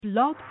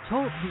Blog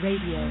Talk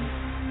Radio.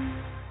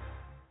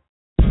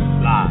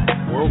 Live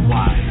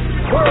worldwide.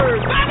 Word.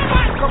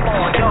 Come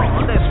on,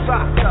 y'all. Let's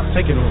rock up.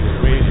 Taking over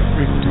the radio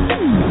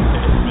frequency.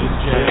 Miss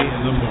J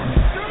in the morning.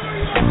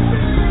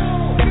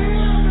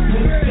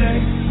 Miss J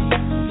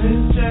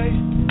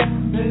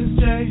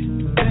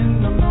in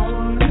the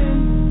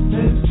morning.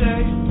 Miss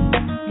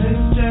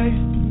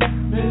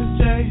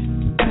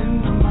J in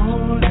the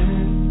morning.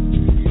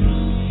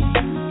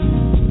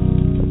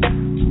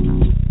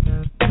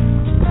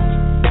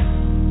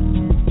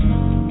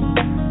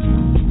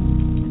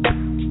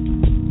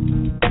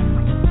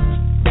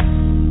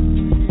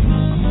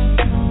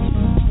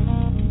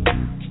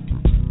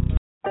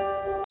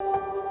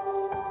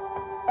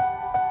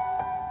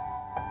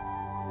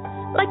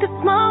 Like a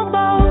small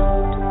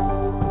boat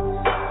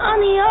on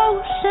the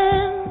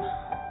ocean,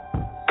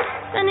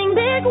 sending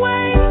big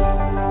waves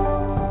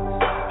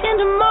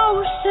into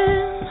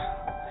motion.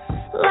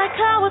 Like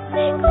how a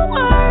single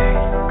word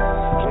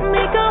can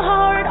make a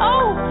heart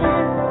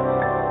open.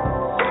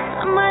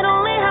 I might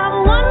only have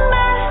one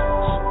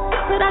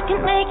match, but I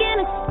can make an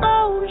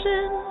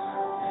explosion.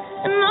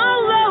 And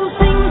all those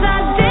things I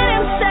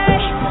didn't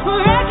say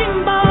were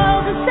wrecking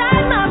balls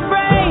inside my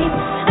brain.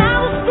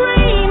 I will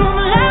scream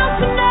aloud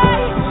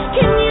tonight.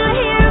 Can you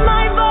hear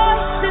my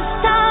voice this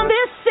time?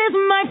 This is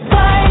my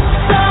fight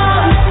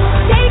song.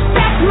 Take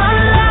back my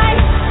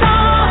life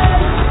song.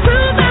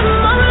 Prove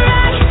I'm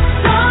alright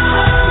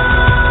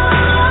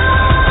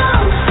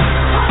song.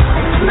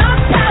 My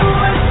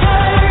power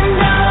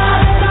turned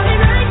up. Starting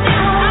right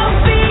now. I'll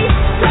be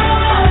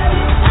strong.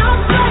 I'll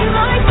play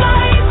my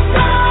fight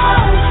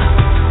song.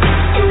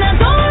 And I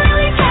don't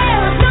really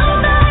care if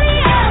nobody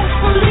else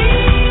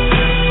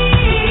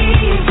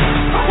believes,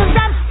 'cause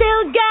I've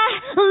still got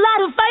a lot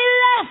of fight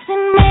left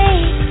in me.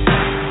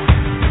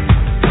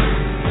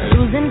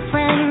 Losing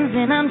friends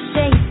and I'm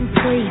chasing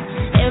sleep.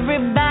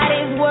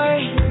 Everybody's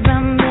worried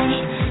about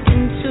me.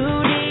 In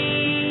too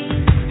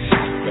deep.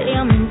 Say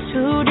I'm in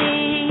too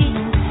deep.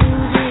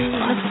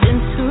 It's been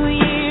 2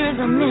 years,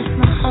 I miss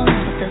my home,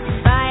 but the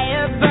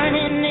fire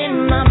burning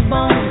in my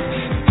bones.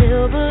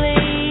 Still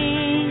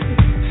believe,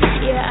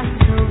 yeah, I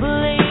still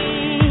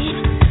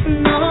believe.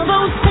 And all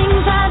those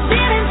things I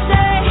didn't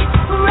say,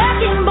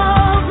 wrecking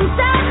balls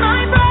inside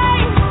my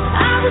brain. I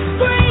will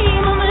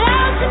scream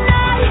aloud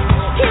tonight.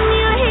 Can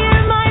you hear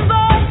my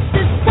voice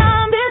this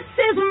time? This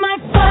is my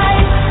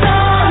fight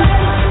song.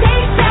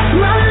 Take back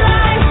my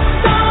life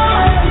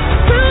song.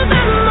 Prove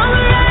I'm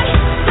alright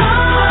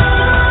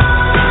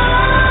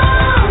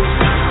song.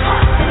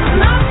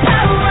 My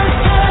power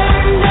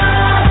turned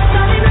up.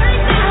 Starting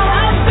right now.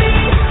 I'll be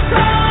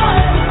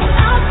strong.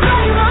 I'll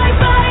play my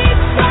fight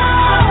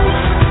song.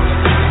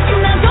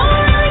 And I don't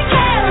really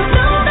care if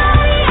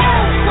nobody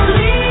else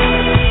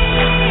believes,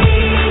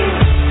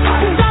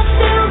 'cause I've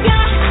still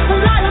got a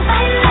lot of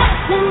fight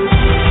left in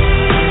me.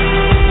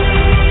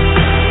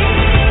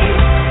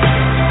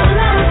 A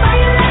lot of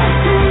fight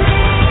left in me.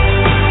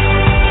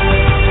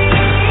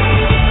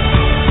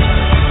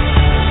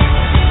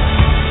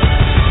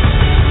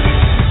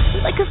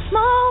 Like a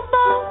small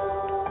boat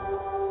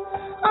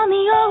on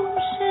the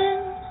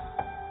ocean,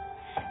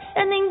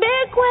 sending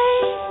big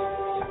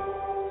waves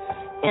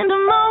into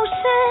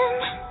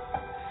motion.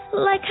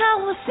 Like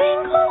how a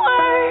single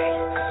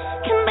word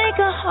can make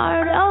a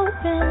heart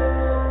open.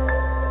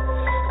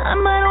 I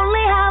might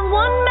only have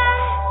one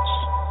match,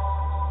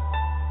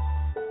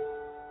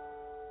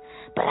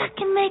 but I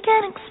can make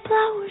an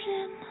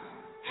explosion.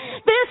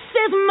 This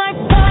is my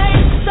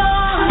fight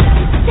song.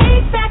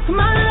 Take back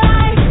my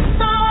life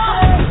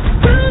song.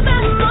 Prove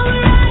I'm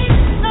alright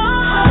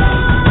song.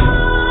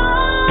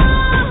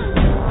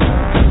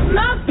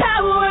 My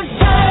power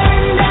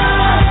turned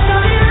up.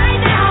 Starting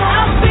right now.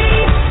 I'll be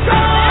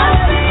strong.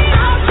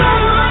 I'll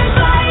play my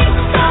fight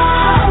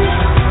song.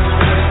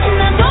 And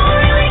I don't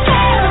really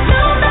care if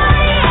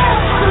nobody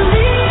else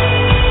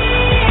believes,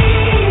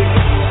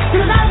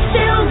 'cause I've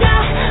still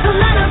got a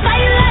lot of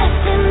fight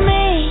left in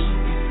me.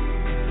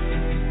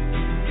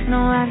 No,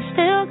 I've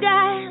still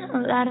got a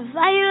lot of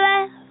fight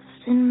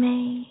left in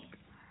me.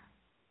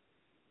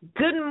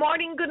 Good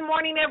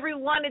morning,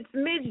 everyone. It's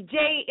Ms.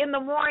 J in the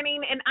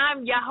morning, and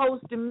I'm your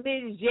host,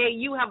 Ms. J.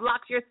 You have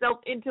locked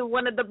yourself into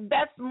one of the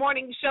best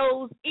morning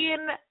shows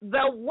in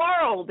the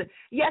world.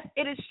 Yes,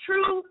 it is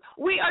true.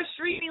 We are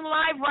streaming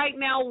live right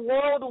now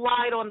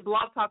worldwide on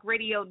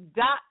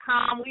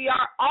blogtalkradio.com. We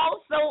are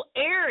also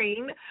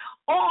airing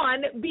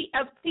on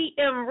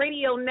BFTM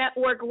Radio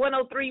Network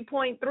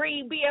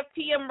 103.3,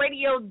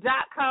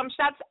 BFTMradio.com.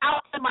 Shouts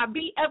out to my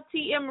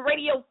BFTM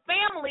Radio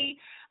family.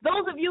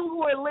 Those of you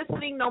who are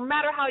listening, no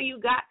matter how you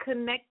got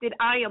connected,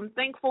 I am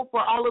thankful for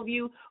all of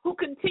you who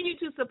continue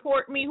to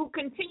support me, who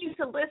continue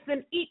to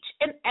listen each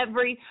and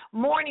every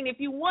morning. If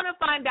you want to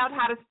find out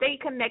how to stay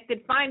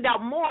connected, find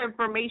out more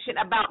information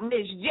about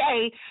Ms.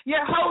 J,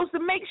 your host,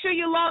 make sure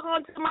you log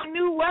on to my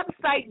new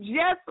website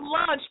just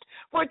launched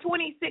for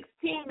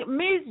 2016,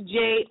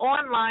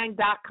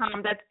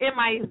 MizJOnline.com. That's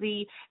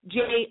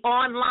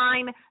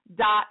MizJOnline.com.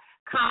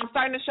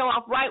 Starting the show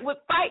off right with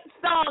Fight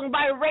Song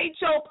by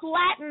Rachel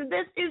Platten.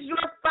 This is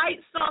your fight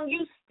song.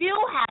 You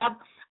still have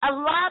a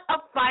lot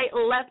of fight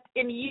left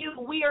in you.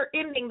 We are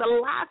ending the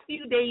last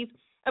few days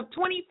of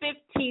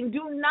 2015.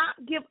 Do not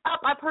give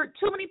up. I've heard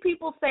too many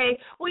people say,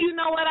 well, you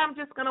know what, I'm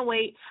just going to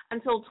wait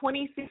until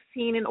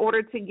 2016 in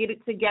order to get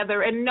it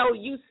together. And no,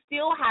 you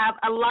still have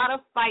a lot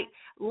of fight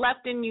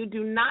left in you.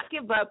 Do not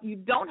give up. You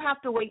don't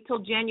have to wait till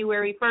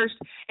January 1st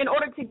in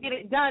order to get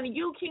it done.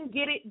 You can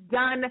get it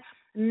done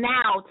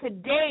now.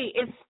 Today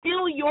is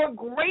still your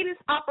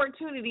greatest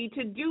opportunity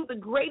to do the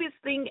greatest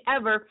thing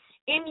ever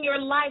in your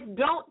life.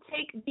 Don't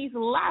take these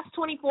last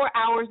 24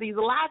 hours, these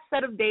last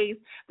set of days,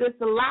 this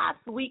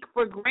last week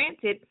for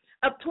granted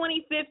of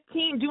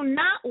 2015. Do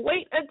not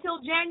wait until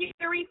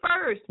January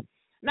 1st.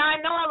 Now,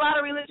 I know a lot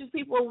of religious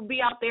people will be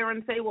out there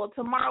and say, well,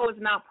 tomorrow is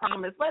not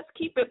promised. Let's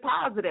keep it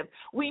positive.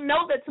 We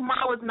know that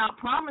tomorrow is not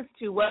promised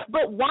to us,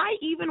 but why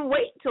even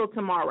wait till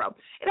tomorrow?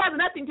 It has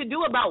nothing to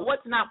do about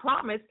what's not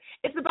promised.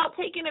 It's about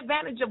taking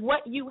advantage of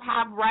what you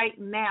have right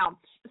now.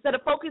 Instead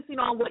of focusing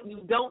on what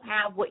you don't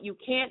have, what you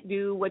can't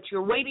do, what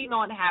you're waiting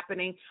on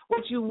happening,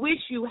 what you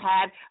wish you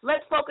had,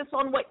 let's focus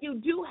on what you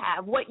do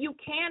have, what you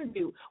can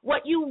do,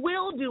 what you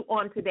will do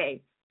on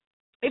today.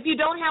 If you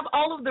don't have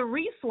all of the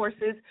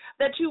resources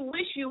that you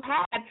wish you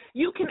had,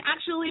 you can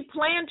actually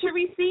plan to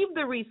receive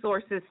the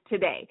resources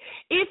today.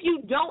 If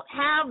you don't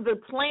have the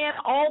plan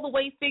all the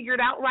way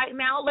figured out right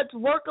now, let's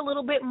work a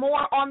little bit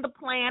more on the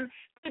plan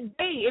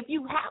today. If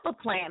you have a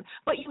plan,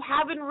 but you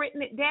haven't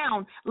written it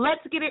down,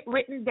 let's get it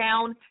written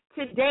down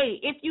today.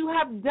 If you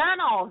have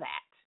done all that,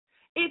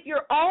 if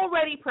you're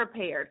already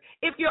prepared,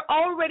 if you're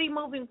already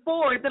moving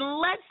forward, then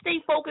let's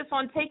stay focused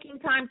on taking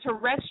time to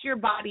rest your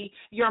body,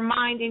 your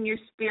mind, and your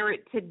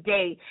spirit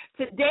today.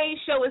 Today's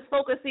show is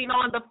focusing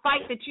on the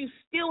fight that you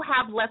still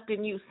have left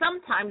in you.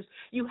 Sometimes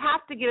you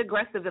have to get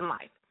aggressive in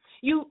life.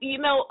 You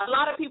know, a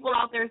lot of people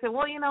out there say,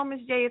 well, you know,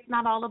 Ms. J, it's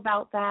not all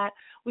about that.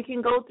 We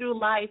can go through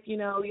life, you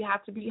know, you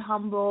have to be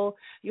humble,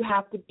 you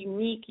have to be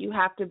meek, you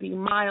have to be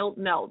mild.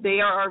 No,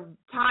 there are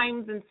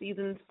times and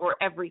seasons for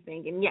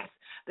everything. And yes,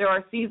 there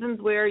are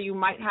seasons where you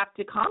might have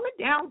to calm it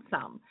down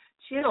some,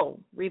 chill,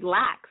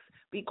 relax,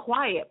 be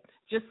quiet.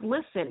 Just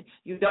listen.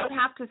 You don't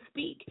have to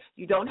speak.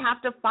 You don't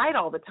have to fight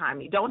all the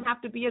time. You don't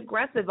have to be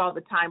aggressive all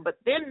the time. But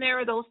then there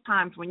are those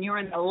times when you're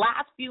in the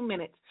last few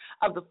minutes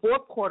of the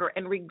fourth quarter,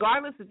 and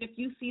regardless of if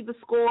you see the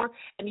score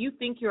and you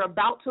think you're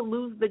about to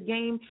lose the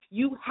game,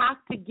 you have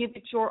to give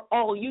it your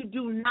all. You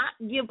do not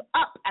give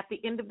up at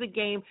the end of the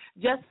game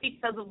just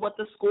because of what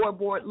the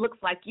scoreboard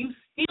looks like. You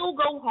still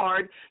go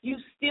hard. You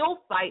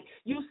still fight.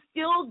 You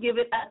still give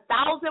it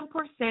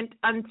 1,000%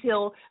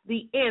 until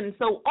the end.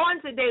 So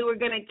on today, we're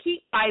going to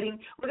keep fighting.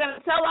 We're going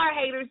to tell our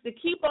haters to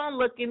keep on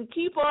looking,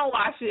 keep on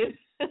watching.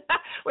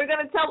 We're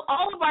going to tell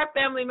all of our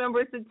family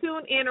members to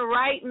tune in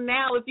right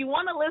now. If you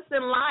want to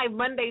listen live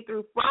Monday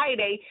through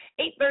Friday,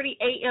 8:30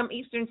 a.m.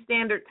 Eastern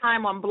Standard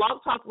Time on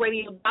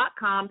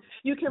blogtalkradio.com,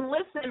 you can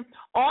listen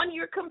on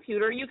your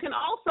computer. You can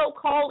also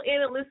call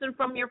in and listen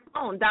from your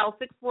phone. Dial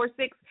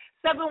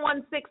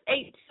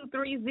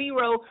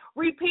 646-716-8230,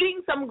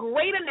 repeating some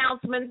great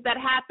announcements that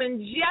happened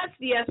just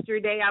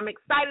yesterday. I'm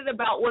excited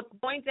about what's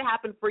going to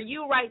happen for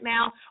you right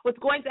now, what's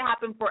going to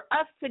happen for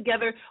us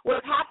together,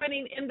 what's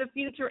happening in the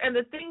future, and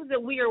the things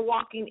that we are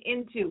walking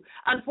into.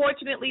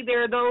 Unfortunately,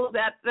 there are those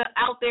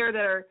out there that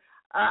are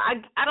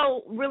I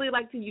don't really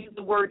like to use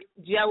the word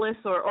jealous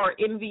or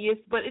envious,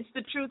 but it's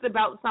the truth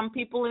about some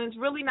people, and it's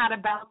really not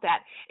about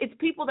that. It's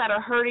people that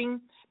are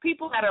hurting,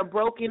 people that are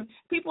broken,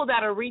 people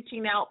that are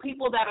reaching out,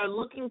 people that are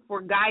looking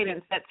for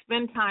guidance, that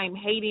spend time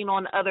hating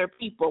on other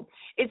people.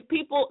 It's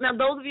people, now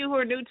those of you who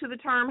are new to the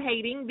term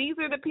hating, these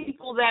are the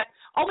people that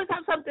always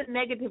have something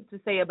negative to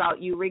say about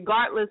you,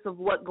 regardless of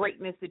what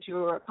greatness that you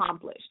have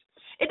accomplished.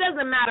 It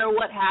doesn't matter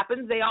what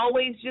happens. They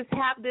always just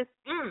have this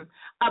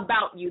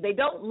about you. They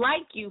don't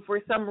like you for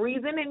some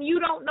reason, and you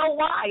don't know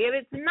why. And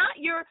it's not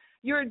your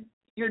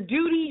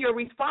duty, your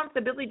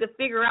responsibility to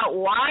figure out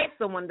why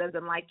someone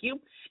doesn't like you.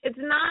 It's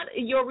not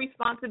your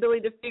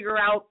responsibility to figure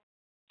out,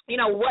 you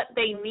know, what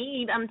they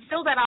need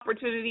until that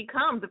opportunity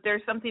comes. If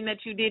there's something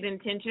that you did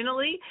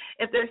intentionally,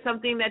 if there's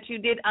something that you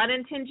did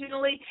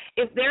unintentionally,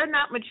 if they're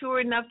not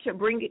mature enough to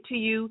bring it to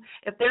you,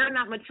 if they're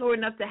not mature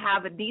enough to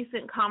have a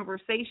decent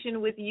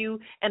conversation with you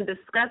and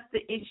discuss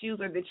the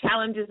issues or the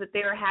challenges that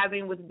they're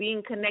having with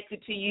being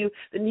connected to you,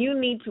 then you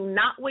need to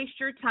not waste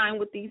your time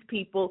with these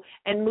people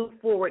and move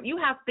forward. You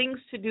have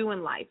things to do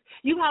in life.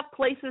 You have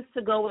places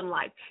to go in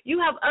life. You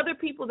have other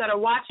people that are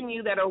watching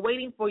you that are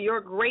waiting for your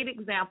great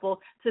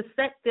example to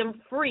set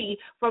them free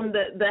from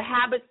the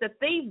habits that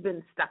they've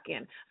been stuck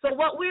in. So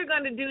what we're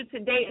going to do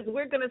today is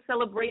we're going to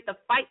celebrate the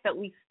fight that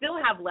we still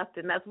have left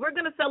in us. We're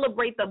going to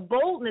celebrate the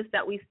boldness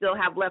that we still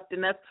have left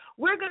in us.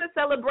 We're going to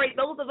celebrate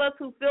those of us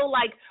who feel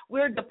like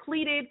we're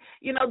depleted.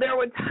 You know, there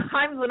were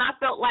times when I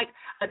felt like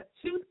a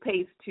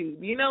toothpaste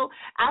tube. You know,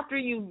 after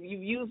you've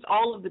used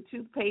all of the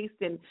toothpaste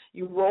and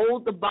you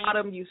rolled the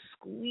bottom, you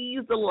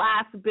squeeze the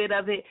last bit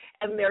of it,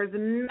 and there's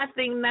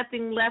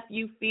nothing left,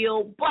 you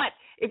feel. But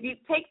if you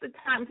take the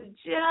time to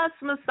just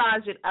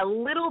massage it a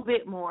little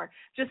bit more,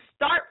 just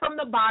start from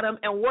the bottom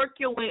and work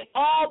your way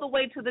all the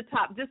way to the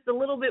top, just a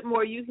little bit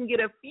more, you can get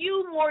a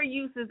few more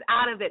uses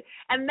out of it.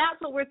 And that's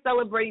what we're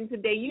celebrating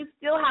today. You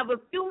still have a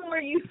few more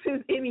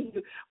uses in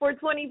you for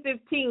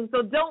 2015.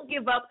 So don't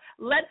give up.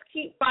 Let's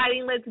keep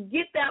fighting. Let's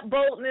get that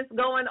boldness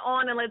going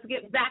on, and let's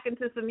get back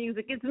into some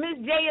music. It's Miss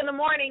J in the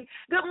morning.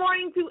 Good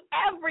morning to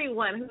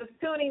everyone who is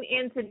tuning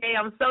in today.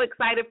 I'm so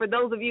excited for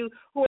those of you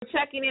who are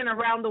checking in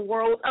around the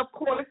world. Of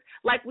course,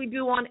 like we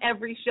do on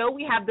every show,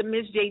 we have the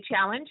Miss J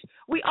Challenge.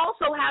 We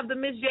also have the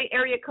Miss J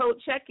Area Code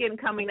Check-In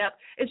coming up.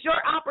 It's your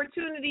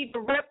opportunity to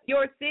rep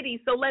your city,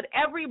 so let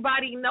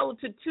everybody know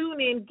to tune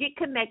in, get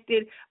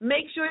connected.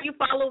 Make sure you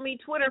follow me,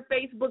 Twitter,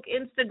 Facebook,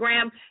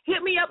 Instagram.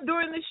 Hit me up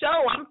during the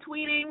show. I'm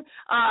tweeting.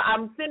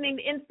 I'm sending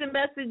instant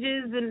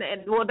messages and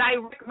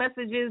direct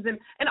messages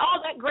and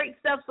all that great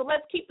stuff. So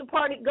let's keep the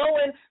party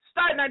going,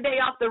 starting our day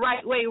off the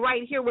right way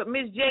right here with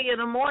Miss J in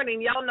the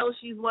morning. Y'all know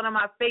she's one of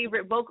my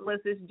favorite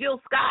vocalists. It's Jill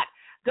Scott.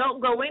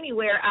 Don't go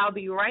anywhere. I'll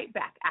be right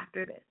back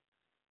after this.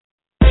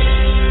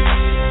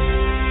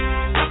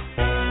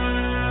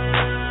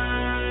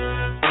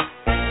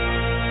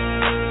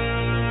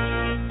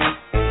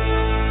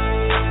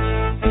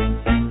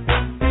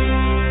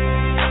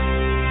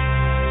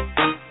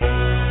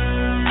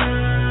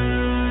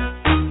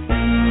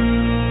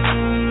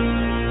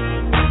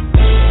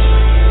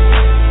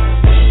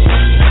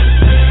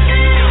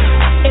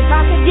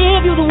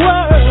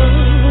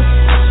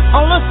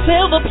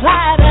 Silver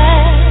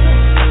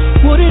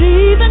platter, would it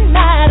even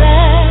matter?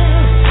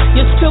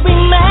 You'd still be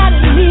mad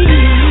at me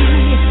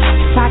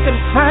if I could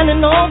find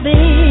in all this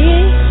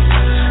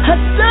a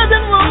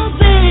dozen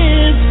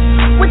roses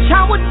which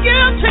I would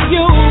give to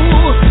you.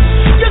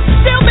 You'd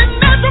still be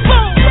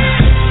miserable.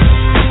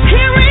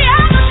 In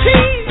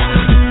reality,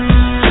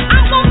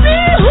 I'm gonna be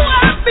who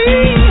I be,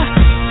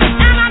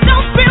 and I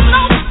don't feel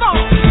no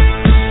fault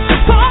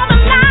for all the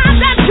lies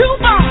that you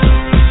bought.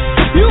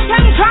 You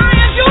can try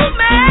as you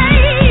may.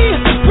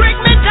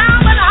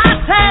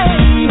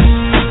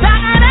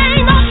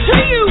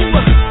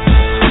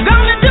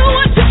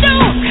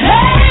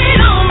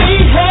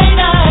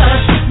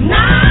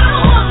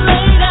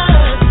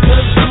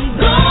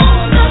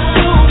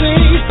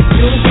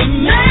 You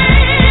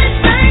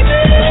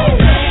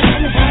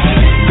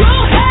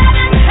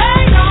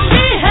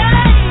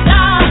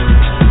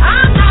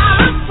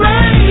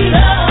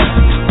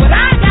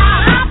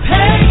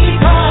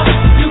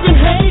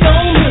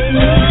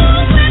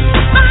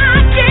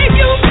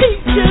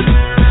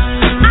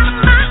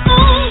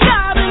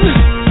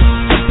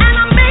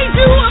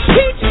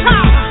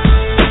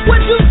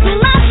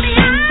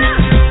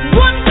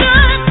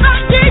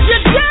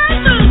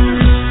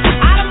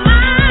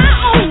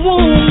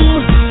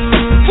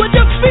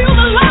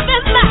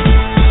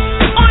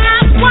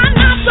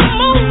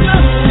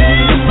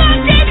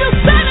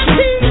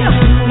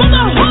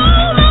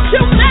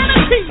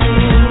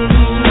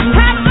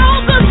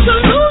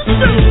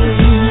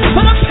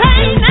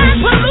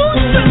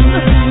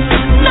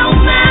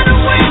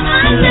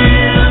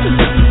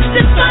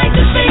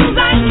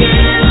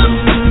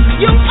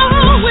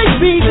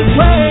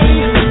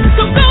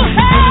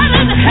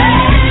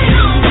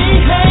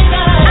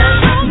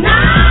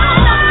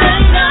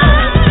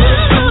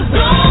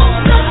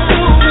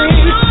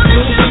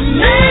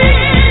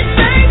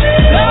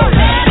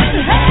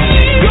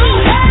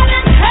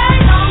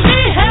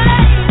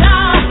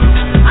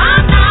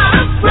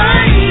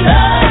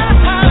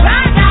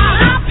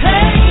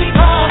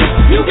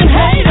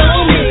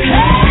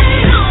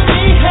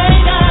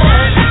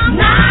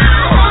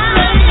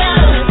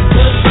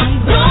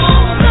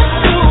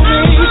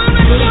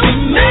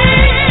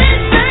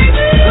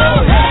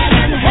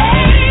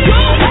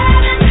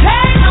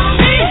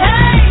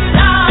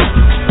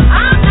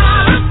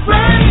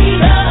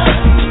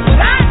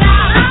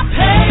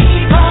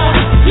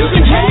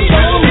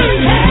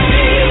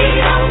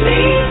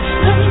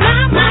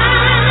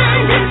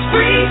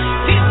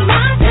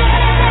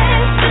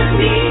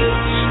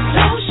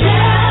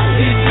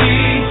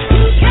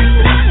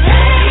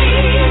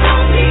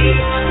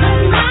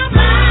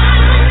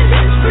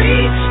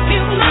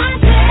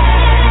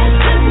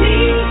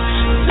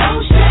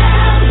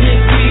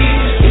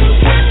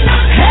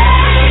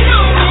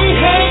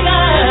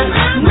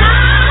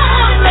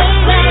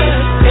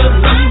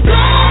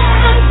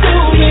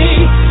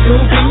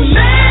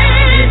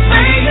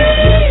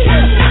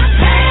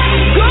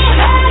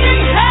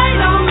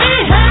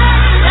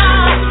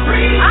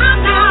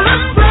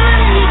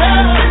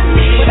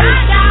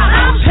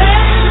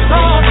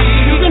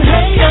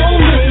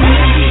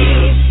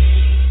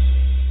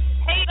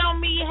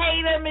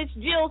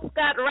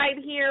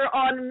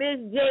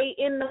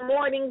the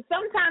morning,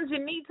 sometimes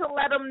you need to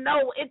let them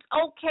know it's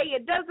okay.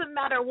 It doesn't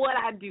matter what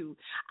I do.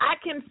 I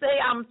can say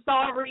I'm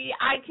sorry.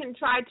 I can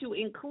try to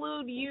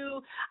include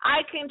you.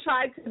 I can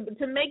try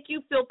to make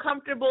you feel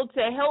comfortable,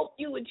 to help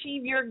you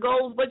achieve your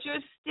goals, but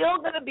you're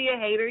still going to be a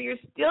hater.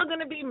 You're still going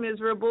to be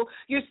miserable.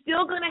 You're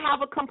still going to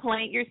have a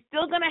complaint. You're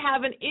still going to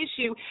have an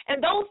issue.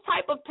 And those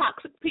type of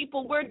toxic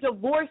people we're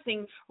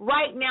divorcing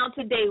right now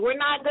today. We're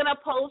not going to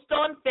post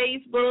on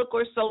Facebook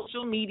or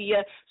social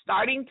media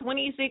starting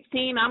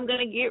 2016, I'm going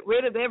to get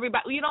rid of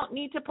everybody. You don't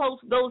need to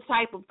post those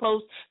type of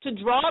posts to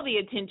draw the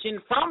attention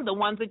from the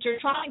ones that you're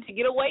trying to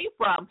get away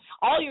from.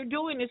 All you're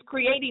doing is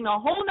creating a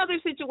whole other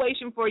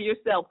situation for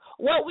yourself.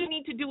 What we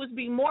need to do is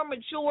be more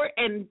mature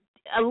and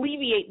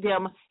alleviate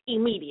them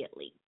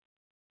immediately.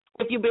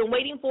 If you've been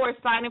waiting for a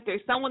sign, if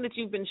there's someone that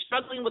you've been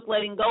struggling with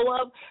letting go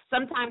of,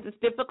 sometimes it's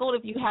difficult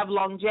if you have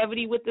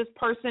longevity with this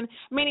person,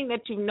 meaning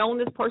that you've known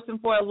this person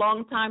for a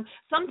long time.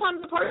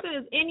 Sometimes the person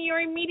is in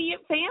your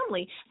immediate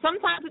family.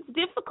 Sometimes it's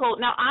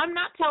difficult. Now, I'm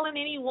not telling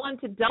anyone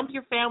to dump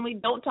your family,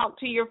 don't talk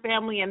to your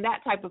family, and that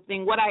type of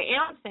thing. What I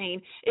am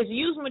saying is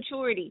use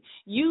maturity,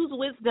 use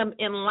wisdom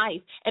in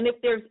life. And if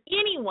there's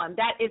anyone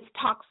that is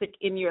toxic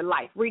in your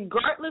life,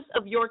 regardless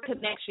of your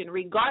connection,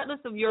 regardless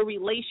of your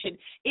relation,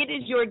 it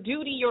is your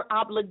duty, your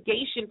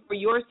obligation for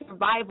your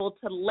survival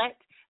to let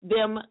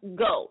them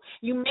go.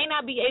 You may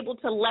not be able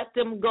to let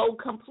them go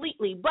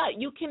completely, but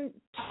you can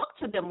talk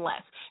to them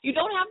less. You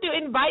don't have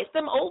to invite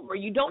them over.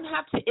 You don't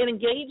have to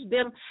engage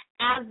them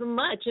as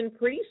much, and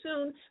pretty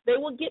soon they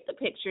will get the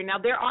picture. Now,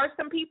 there are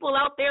some people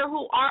out there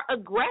who are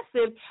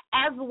aggressive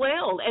as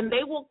well, and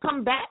they will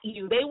combat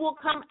you. They will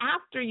come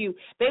after you.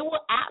 They will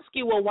ask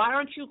you, well, why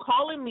aren't you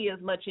calling me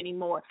as much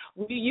anymore?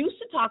 You used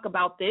to talk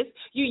about this.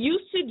 You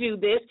used to do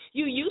this.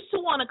 You used to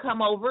want to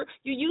come over.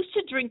 You used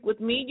to drink with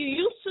me. You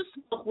used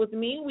to smoke with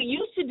me. We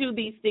used to do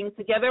these things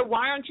together.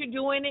 Why aren't you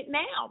doing it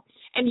now?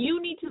 And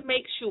you need to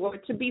make sure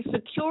to be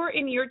secure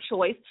in your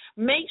choice.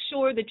 Make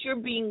sure that you're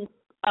being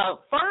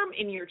firm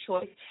in your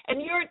choice, and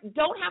you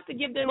don't have to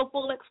give them a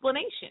full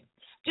explanation.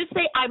 Just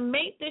say, I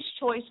made this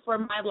choice for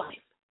my life.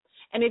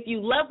 And if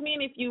you love me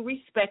and if you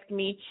respect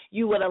me,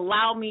 you would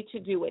allow me to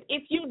do it.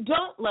 If you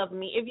don't love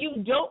me, if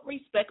you don't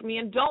respect me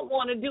and don't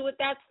want to do it,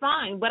 that's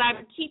fine. But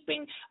I'm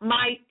keeping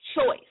my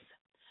choice.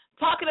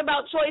 Talking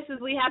about choices,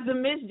 we have the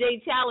Miss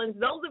J Challenge.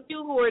 Those of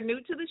you who are new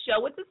to the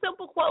show, it's a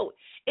simple quote.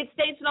 It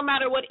states, no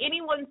matter what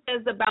anyone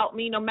says about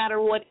me, no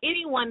matter what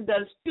anyone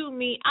does to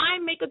me,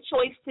 I make a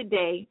choice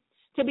today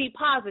to be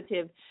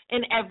positive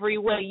in every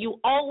way. You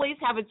always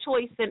have a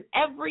choice in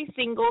every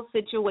single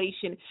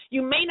situation.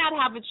 You may not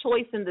have a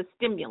choice in the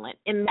stimulant,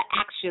 in the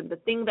action, the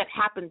thing that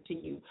happened to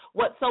you,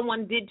 what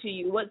someone did to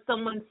you, what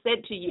someone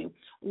said to you,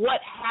 what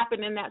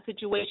happened in that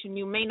situation.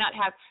 You may not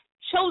have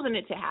chosen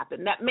it to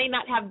happen. That may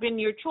not have been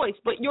your choice,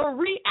 but your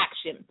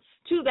reaction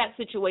to that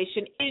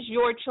situation is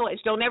your choice.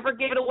 Don't ever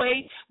give it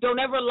away. Don't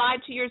ever lie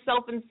to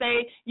yourself and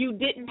say you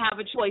didn't have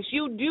a choice.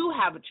 You do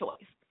have a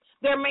choice.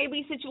 There may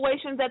be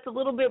situations that's a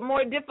little bit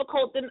more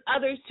difficult than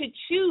others to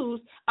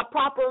choose a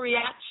proper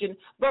reaction,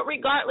 but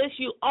regardless,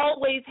 you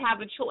always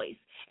have a choice.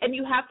 And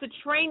you have to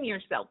train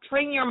yourself,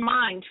 train your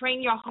mind,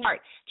 train your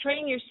heart,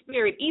 train your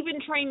spirit, even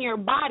train your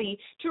body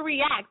to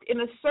react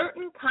in a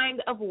certain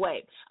kind of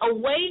way, a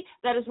way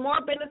that is more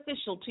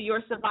beneficial to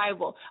your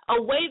survival,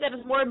 a way that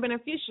is more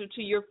beneficial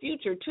to your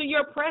future, to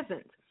your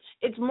present.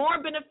 It's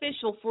more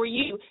beneficial for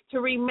you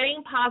to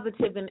remain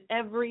positive in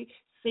every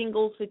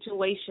single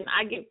situation.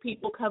 I get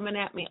people coming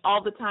at me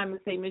all the time and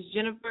say, Ms.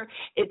 Jennifer,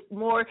 it's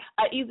more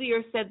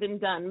easier said than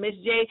done. Ms.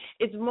 J,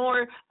 it's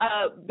more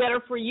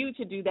better for you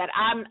to do that.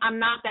 I'm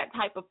not that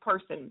type of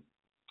person.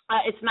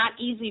 It's not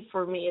easy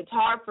for me. It's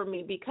hard for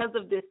me because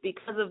of this,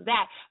 because of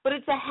that. But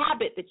it's a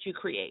habit that you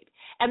create.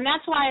 And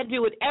that's why I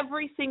do it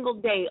every single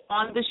day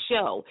on the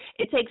show.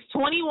 It takes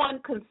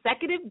 21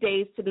 consecutive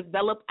days to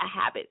develop a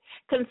habit.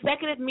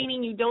 Consecutive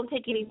meaning you don't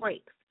take any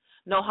breaks.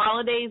 No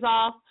holidays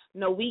off,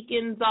 no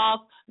weekends off,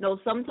 no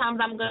sometimes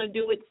I'm going to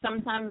do it,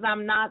 sometimes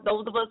I'm not.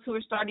 Those of us who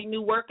are starting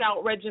new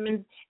workout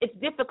regimens, it's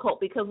difficult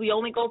because we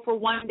only go for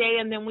one day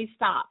and then we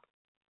stop.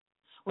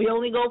 We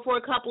only go for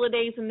a couple of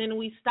days and then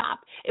we stop.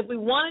 If we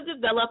want to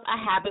develop a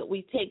habit,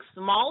 we take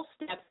small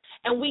steps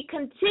and we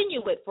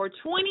continue it for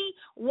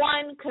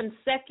 21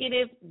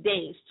 consecutive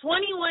days.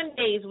 21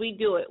 days we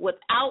do it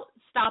without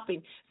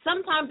stopping.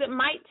 Sometimes it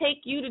might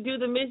take you to do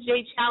the Ms.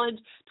 J Challenge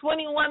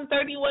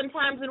 31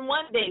 times in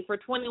one day for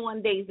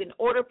 21 days in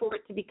order for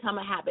it to become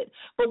a habit.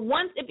 But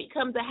once it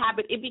becomes a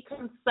habit, it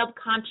becomes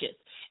subconscious.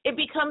 It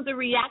becomes a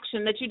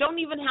reaction that you don't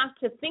even have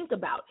to think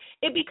about.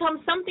 It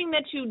becomes something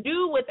that you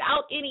do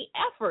without any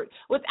effort,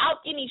 without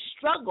any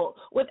struggle,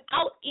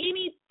 without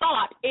any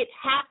thought. It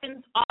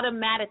happens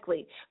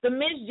automatically. The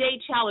Ms.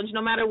 J Challenge,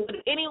 no matter what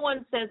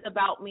anyone says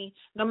about me,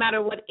 no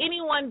matter what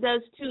anyone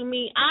does to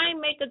me, I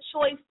make a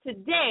choice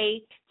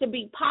today to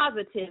be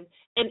positive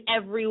in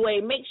every way.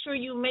 Make sure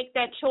you make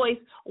that choice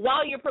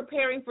while you're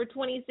preparing for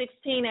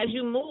 2016. As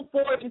you move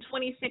forward in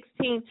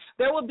 2016,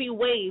 there will be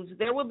waves,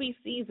 there will be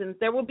seasons,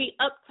 there will be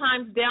up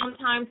times, down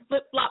times,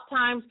 flip-flop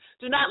times.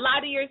 Do not lie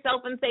to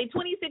yourself and say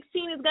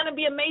 2016 is going to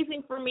be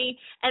amazing for me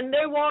and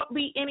there won't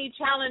be any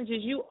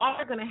challenges. You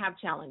are going to have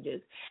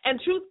challenges. And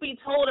truth be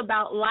told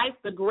about life,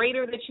 the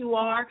greater that you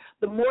are,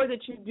 the more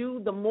that you do,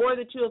 the more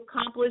that you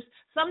accomplish.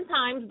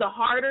 Sometimes the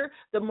harder,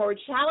 the more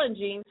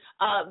challenging,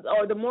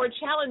 or the more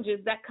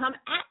challenges that come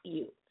at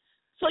you.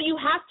 So you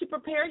have to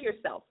prepare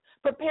yourself,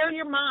 prepare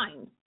your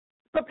mind,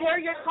 prepare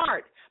your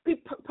heart,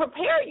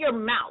 prepare your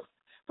mouth,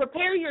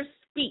 prepare your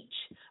speech.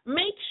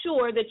 Make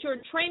sure that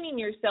you're training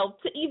yourself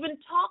to even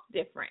talk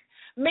different.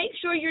 Make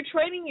sure you're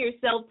training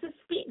yourself to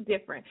speak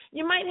different.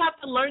 You might have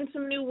to learn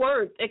some new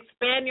words,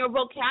 expand your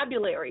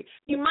vocabulary.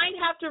 You might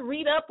have to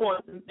read up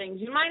on some things.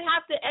 You might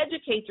have to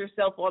educate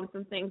yourself on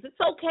some things. It's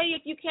okay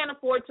if you can't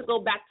afford to go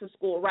back to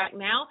school right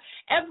now.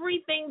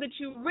 Everything that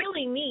you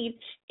really need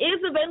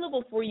is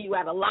available for you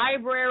at a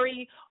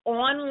library,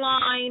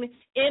 online,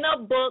 in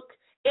a book,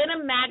 in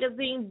a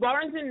magazine,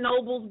 Barnes &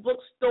 Noble's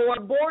bookstore,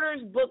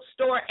 Borders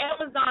bookstore,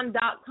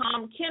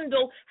 Amazon.com,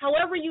 Kindle,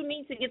 however you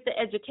need to get the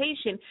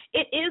education,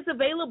 it is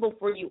available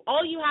for you.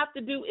 All you have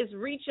to do is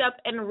reach up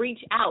and reach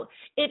out.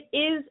 It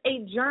is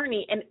a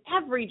journey, and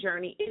every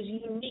journey is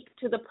unique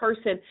to the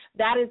person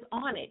that is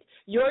on it.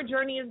 Your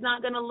journey is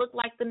not going to look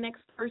like the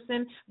next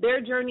person.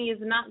 Their journey is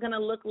not going to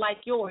look like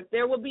yours.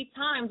 There will be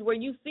times where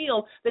you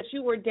feel that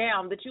you were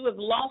down, that you have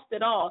lost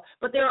it all,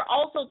 but there are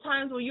also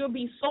times where you'll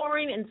be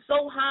soaring and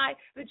so high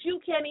that you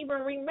can't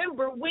even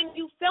remember when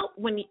you felt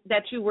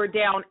that you were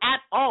down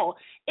at all.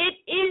 It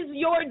is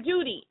your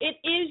duty. It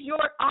is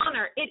your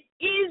honor. It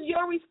is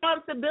your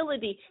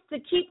responsibility to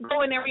keep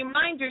going and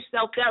remind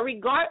yourself that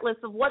regardless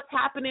of what's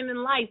happening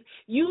in life,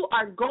 you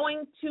are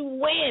going to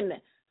win.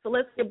 So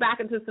let's get back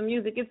into some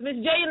music. It's Miss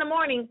J in the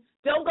morning.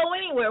 Don't go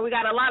anywhere. We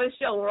got a lot of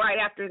show right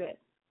after this.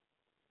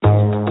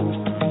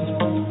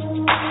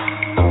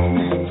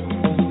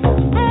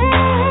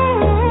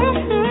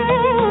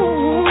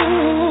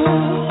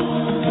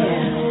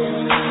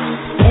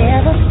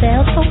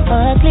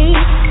 Ugly,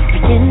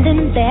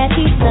 pretending that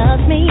he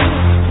loves me.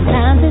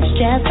 Sometimes it's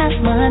just not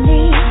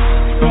money.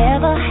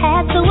 Never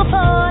had to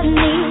afford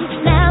me.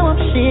 Now I'm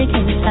sick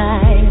and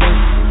tired.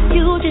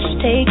 You just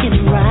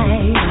taking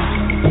right.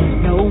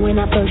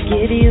 Knowing I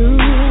forgive you.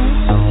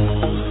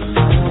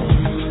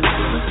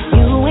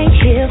 You ain't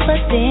here for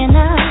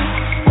dinner,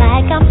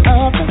 like I'm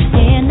up for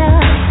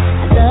dinner.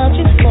 I loved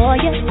you for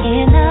your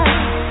inner.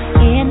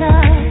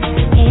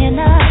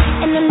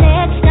 And the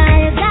next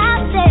guy is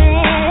out there.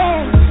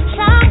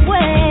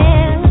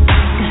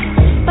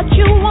 But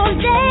you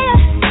won't dare,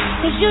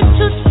 'cause you're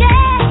too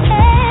scared.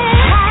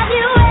 Have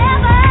you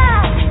ever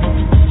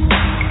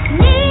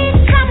need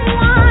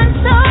someone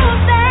so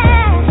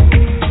bad,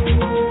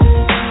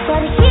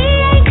 but he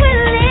ain't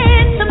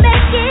willing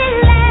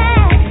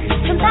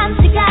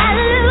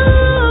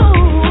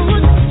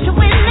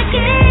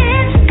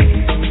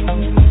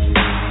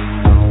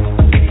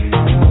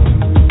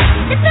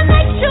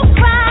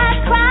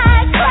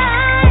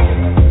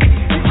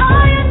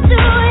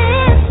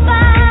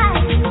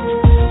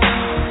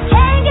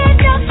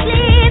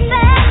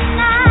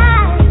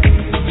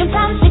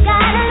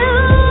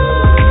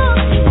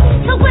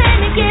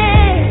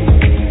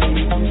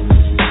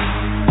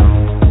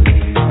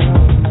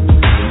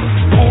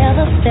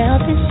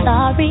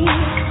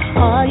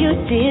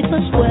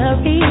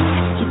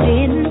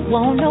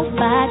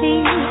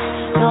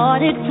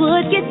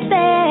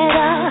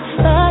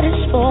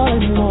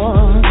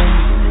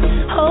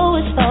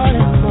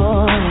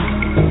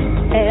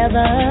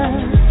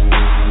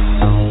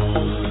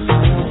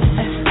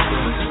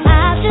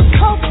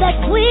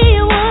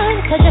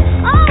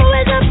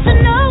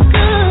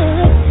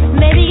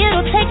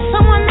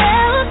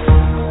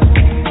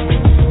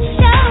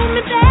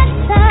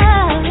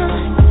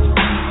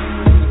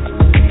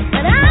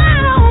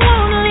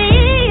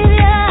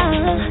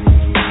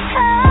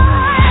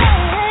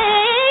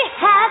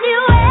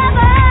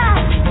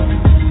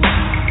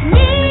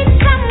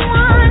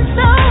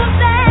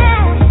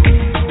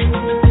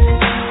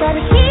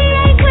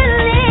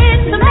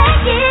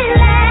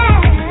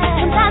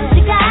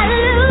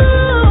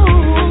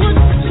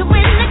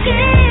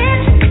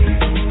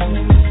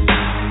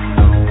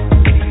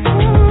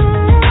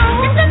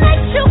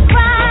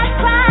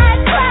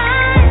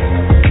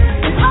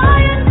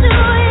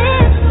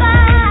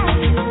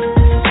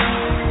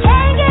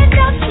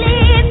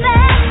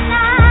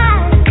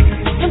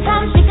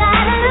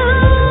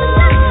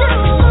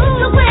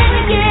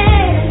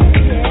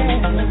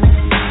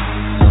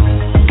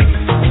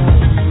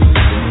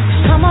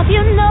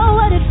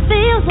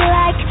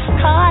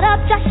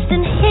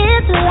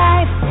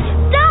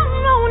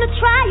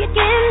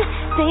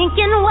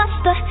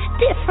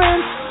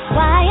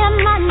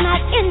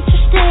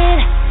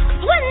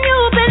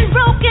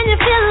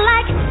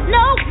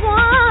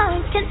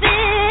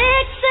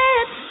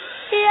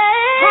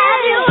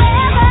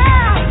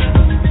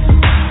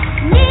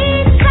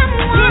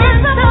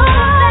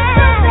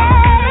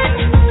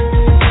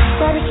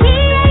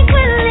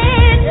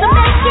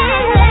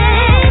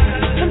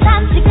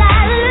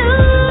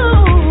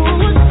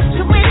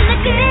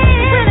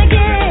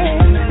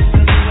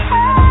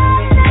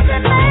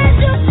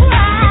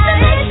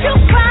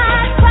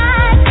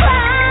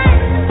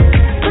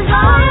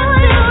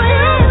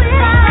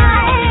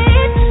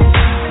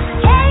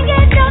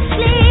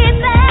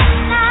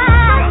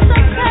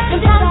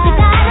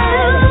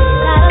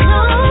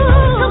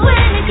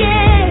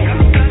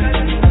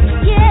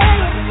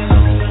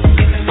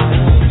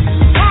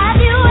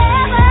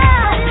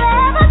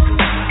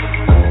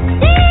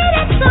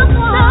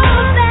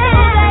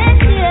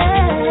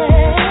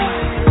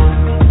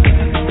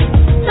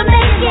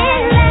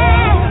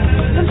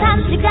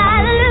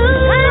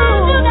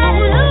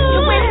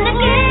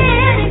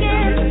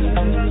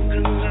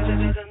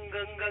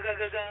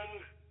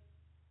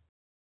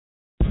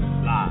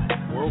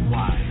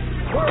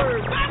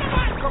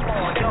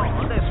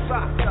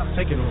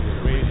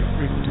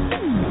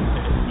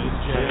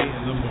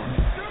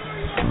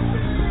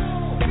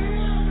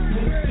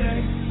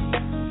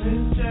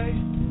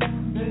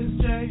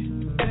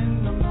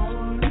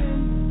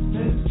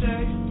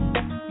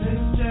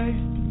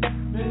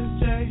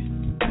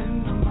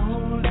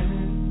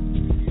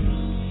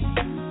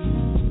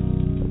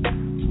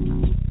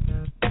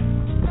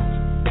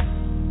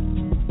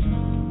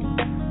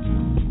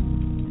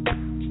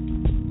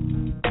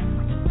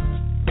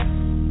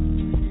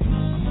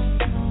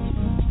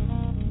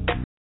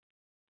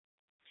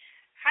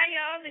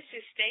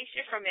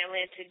Taisha from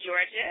Atlanta,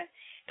 Georgia.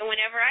 And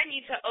whenever I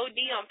need to OD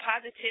on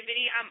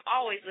positivity, I'm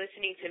always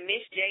listening to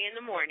Miss J in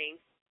the morning.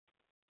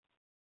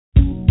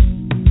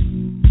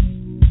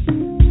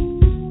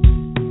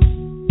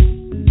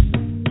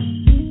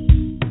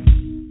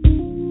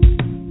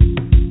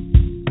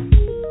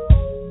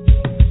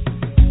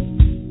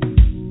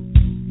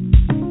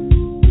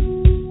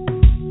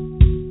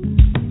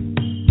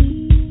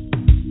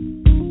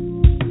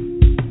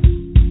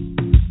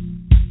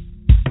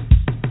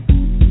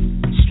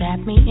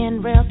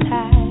 In real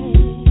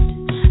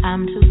tight,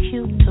 I'm too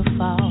cute to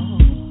fall.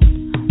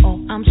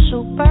 Oh, I'm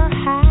super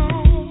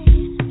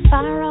high,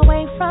 far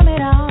away from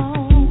it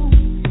all.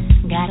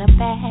 Got a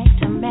bag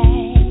to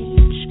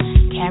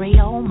match, carry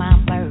all my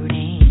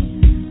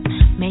burdens,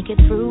 make it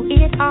through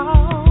it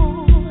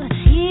all,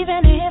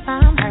 even if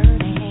I'm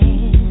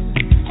hurting.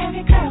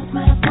 Every girl's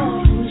met a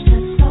boy who's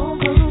just no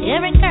good.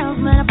 Every girl's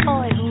met a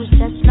boy who's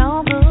just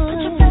no good.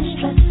 Put your best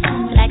dress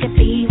on like a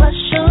diva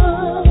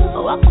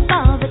should. Walk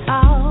above it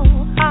all.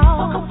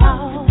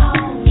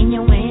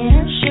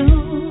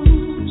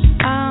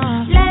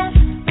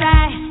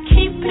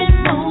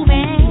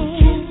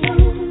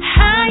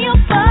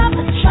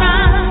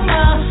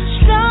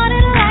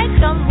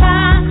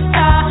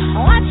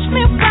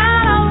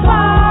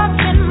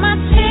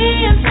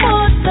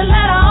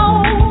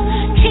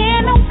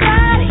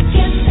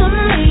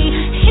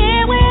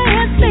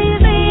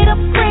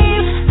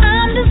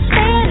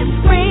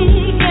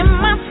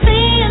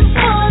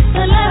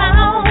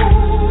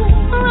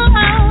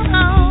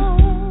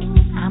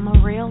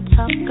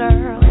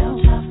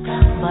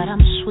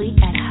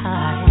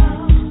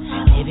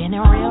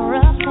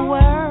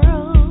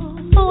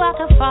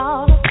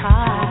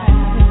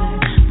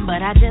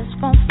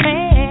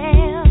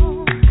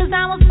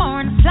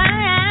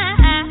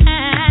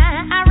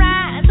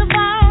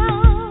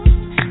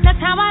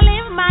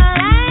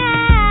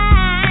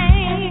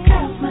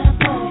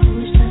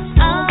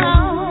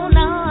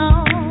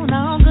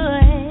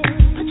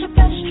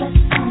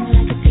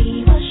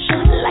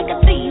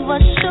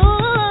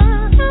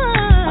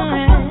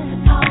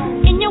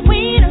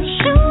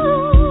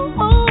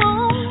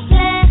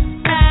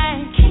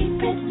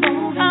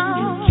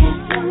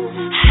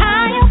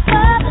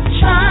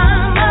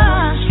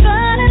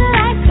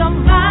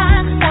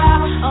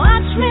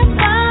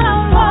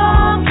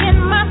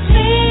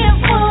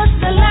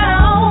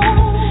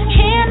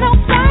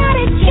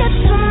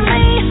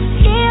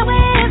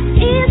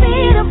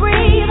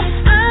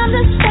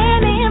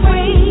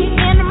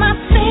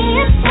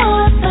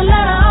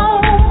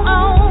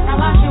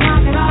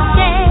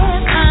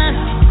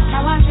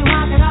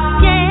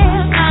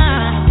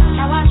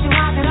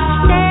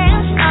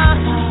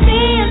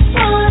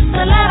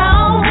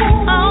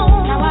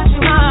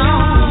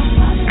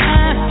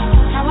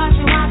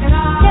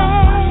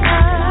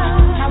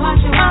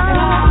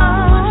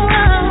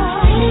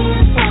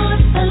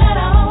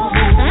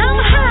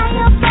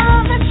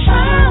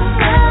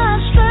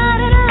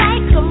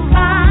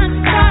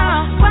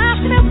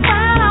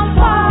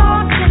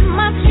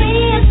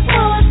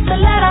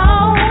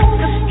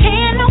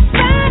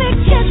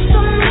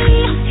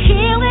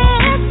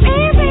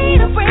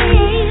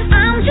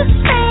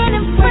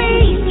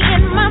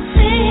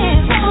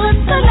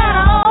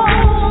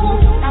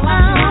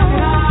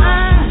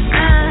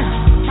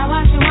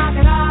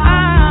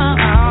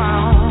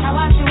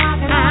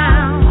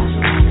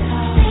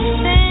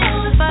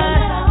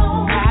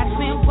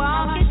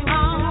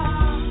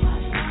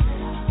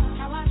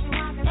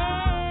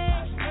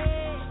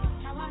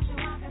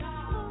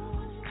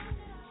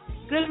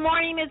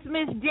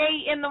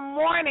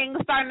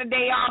 Starting the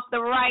day off the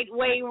right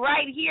way,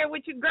 right here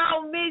with your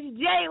girl, Miss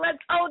J.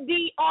 Let's OD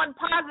on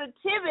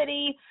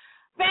positivity.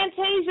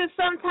 Fantasia,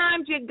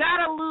 sometimes you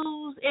gotta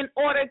lose in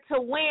order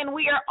to win.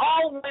 We are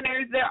all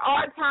winners. There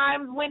are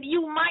times when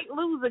you might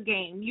lose a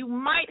game. You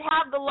might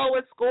have the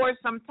lowest scores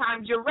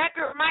sometimes. Your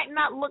record might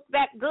not look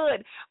that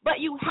good, but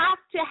you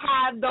have to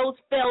have those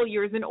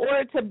failures in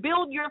order to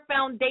build your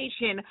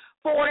foundation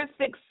for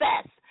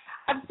success.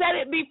 I've said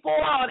it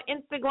before on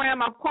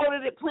Instagram. I've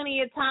quoted it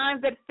plenty of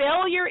times that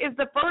failure is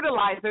the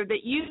fertilizer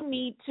that you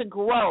need to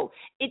grow.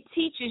 It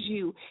teaches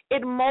you.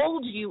 It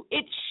molds you.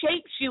 It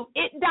shapes you.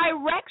 It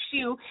directs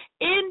you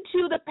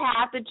into the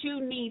path that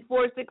you need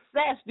for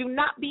success. Do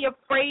not be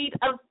afraid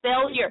of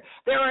failure.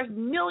 There are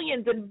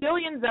millions and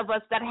billions of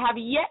us that have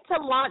yet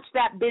to launch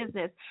that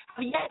business,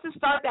 have yet to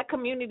start that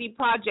community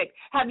project,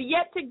 have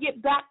yet to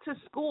get back to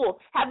school,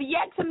 have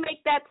yet to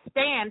make that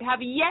stand,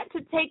 have yet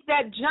to take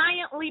that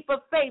giant leap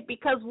of faith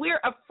because we're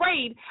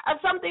afraid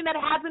of something that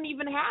hasn't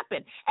even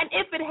happened. And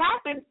if it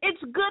happens,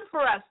 it's good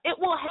for us. It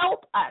will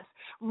help us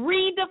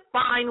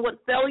redefine what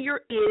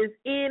failure is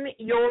in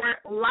your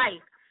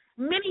life.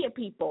 Many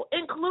people,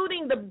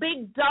 including the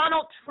big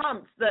Donald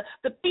Trumps,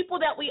 the people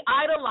that we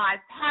idolize,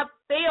 have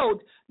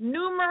failed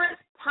numerous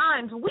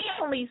times. We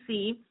only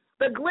see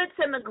the glitz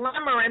and the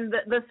glamour and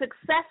the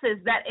successes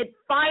that it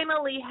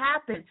finally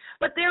happened.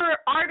 But there are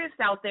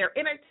artists out there,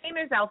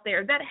 entertainers out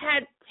there that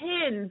had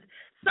 10s,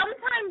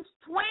 sometimes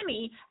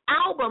 20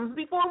 albums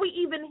before we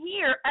even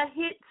hear a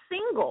hit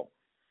single.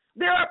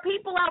 There are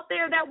people out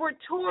there that were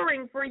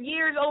touring for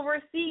years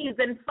overseas,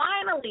 and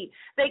finally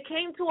they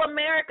came to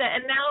America,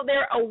 and now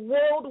they're a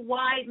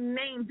worldwide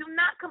name. Do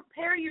not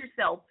compare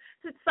yourself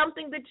to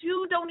something that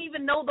you don't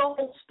even know the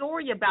whole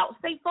story about.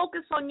 Stay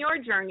focused on your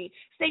journey.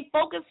 Stay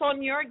focused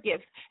on your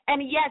gifts.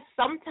 And yes,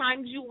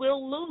 sometimes you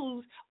will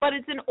lose, but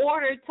it's in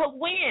order to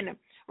win.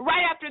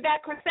 Right after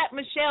that, Chrisette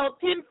Michele,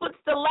 10-foot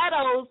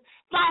stilettos,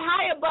 fly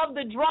high above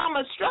the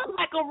drama, strut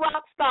like a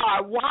rock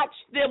star. Watch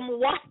them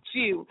watch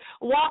you,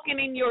 walking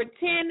in your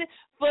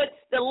 10-foot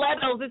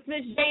stilettos. It's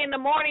Miss J in the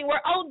morning.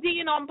 We're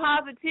ODing on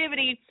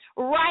positivity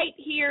right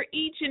here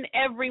each and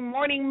every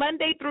morning,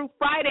 Monday through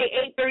Friday,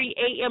 8:30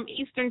 a.m.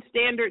 Eastern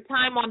Standard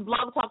Time on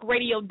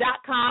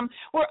blogtalkradio.com.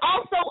 We're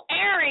also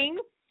airing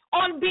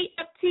on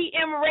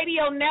BFTM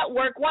Radio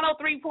Network,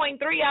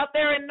 103.3 out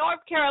there in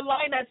North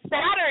Carolina,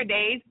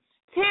 Saturdays,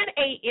 10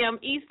 a.m.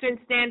 Eastern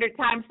Standard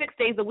Time, 6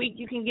 days a week.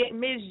 You can get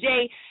Ms.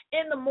 J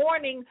in the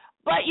morning.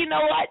 But you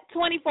know what?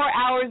 24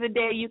 hours a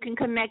day, you can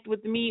connect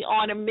with me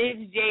on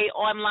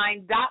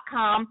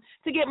MsJOnline.com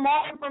to get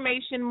more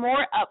information,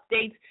 more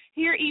updates,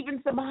 hear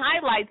even some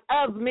highlights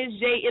of Ms.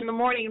 J in the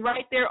morning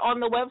right there on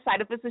the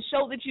website. If it's a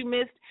show that you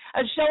missed,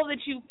 a show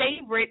that you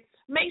favorite,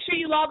 make sure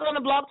you log on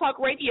to Blog Talk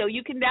Radio.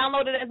 You can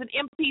download it as an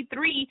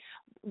MP3,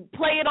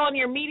 play it on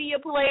your media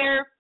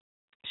player,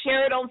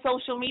 share it on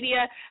social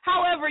media.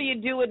 However you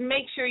do it,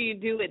 make sure you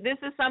do it. This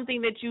is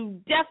something that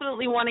you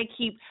definitely want to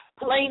keep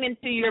playing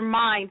into your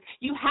mind.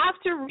 You have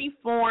to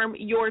reform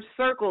your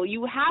circle.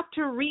 You have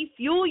to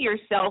refuel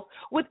yourself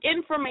with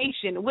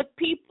information, with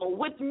people,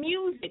 with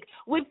music,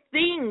 with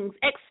things,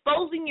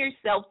 exposing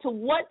yourself to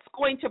what's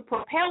going to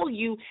propel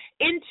you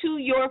into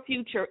your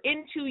future,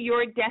 into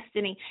your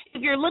destiny.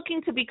 If you're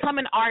looking to become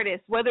an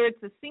artist, whether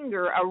it's a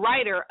singer, a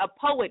writer, a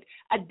poet,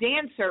 a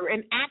dancer,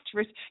 an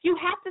actress, you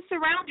have to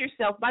surround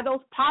yourself by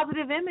those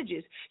positive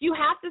images. You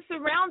have to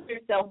surround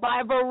yourself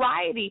by a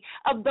variety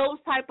of those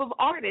type of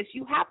artists.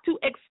 You have to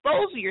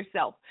expose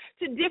yourself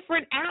to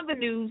different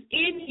avenues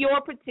in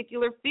your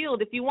particular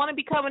field. If you want to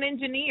become an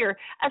engineer,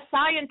 a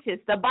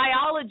scientist, a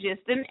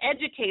biologist, an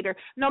educator,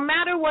 no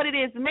matter what it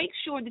is, make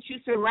sure that you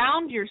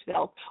surround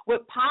yourself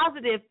with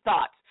positive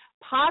thoughts,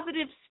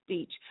 positive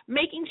speech,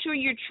 making sure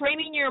you're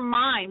training your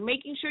mind,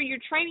 making sure you're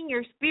training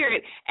your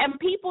spirit, and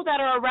people that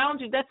are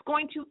around you that's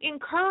going to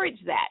encourage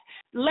that.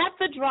 Let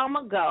the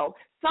drama go.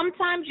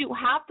 Sometimes you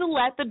have to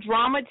let the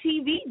drama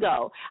TV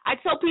go. I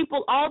tell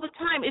people all the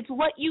time, it's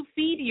what you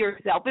feed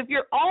yourself. If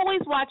you're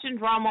always watching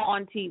drama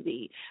on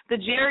TV, the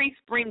Jerry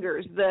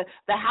Springers, the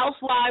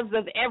housewives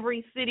of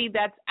every city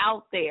that's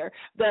out there,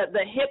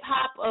 the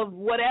hip-hop of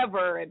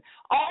whatever, and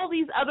all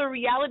these other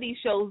reality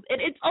shows, and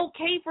it's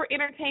okay for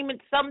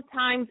entertainment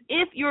sometimes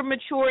if you're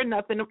mature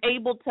enough and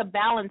able to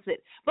balance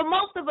it. But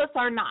most of us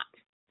are not.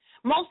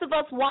 Most of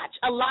us watch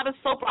a lot of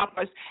soap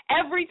operas,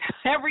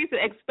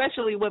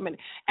 especially women.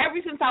 Ever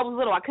since I was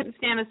little, I couldn't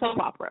stand a soap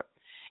opera.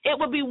 It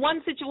would be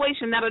one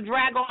situation that would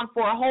drag on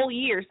for a whole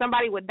year.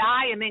 Somebody would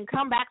die and then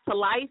come back to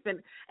life,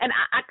 and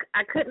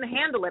I couldn't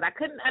handle it. I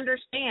couldn't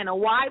understand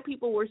why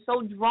people were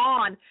so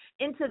drawn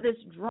into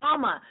this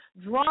drama,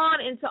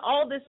 drawn into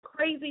all this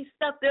crazy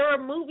stuff. There are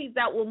movies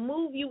that will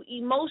move you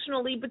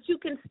emotionally, but you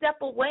can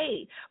step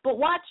away. But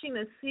watching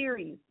a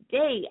series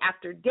day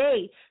after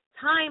day,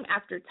 time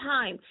after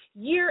time,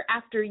 year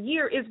after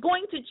year, is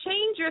going to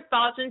change your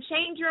thoughts and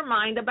change your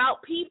mind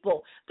about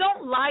people.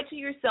 Don't lie to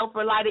yourself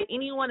or lie to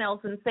anyone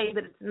else and say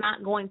that it's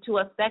not going to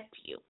affect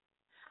you.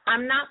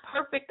 I'm not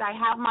perfect. I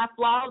have my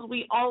flaws.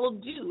 We all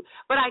do.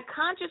 But I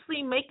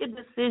consciously make a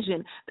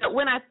decision that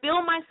when I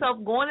feel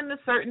myself going in a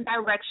certain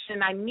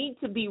direction, I need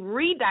to be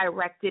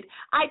redirected,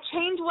 I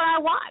change what I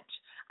watch.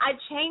 I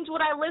change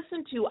what I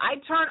listen to. I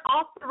turn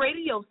off the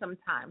radio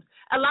sometimes.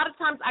 A lot of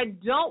times I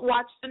don't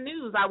watch the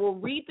news. I will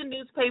read the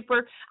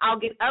newspaper. I'll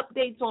get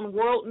updates on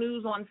world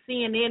news on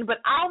CNN, but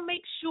I'll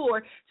make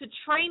sure to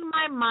train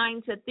my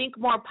mind to think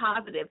more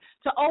positive,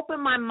 to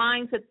open my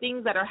mind to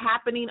things that are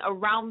happening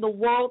around the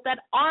world that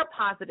are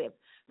positive.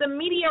 The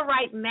media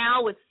right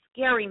now is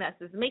scaring us,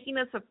 is making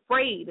us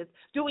afraid, it's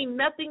doing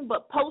nothing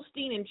but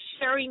posting and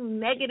sharing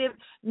negative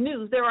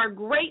news. There are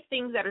great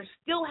things that are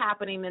still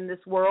happening in this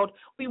world.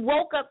 We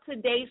woke up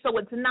today, so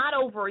it's not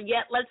over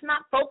yet. Let's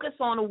not focus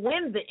on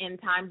when the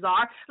end times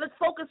are. Let's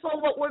focus on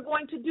what we're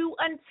going to do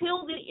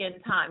until the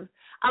end times.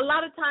 A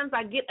lot of times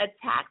I get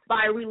attacked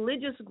by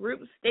religious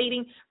groups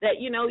stating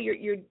that, you know,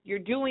 you're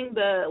doing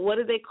the, what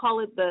do they call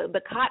it,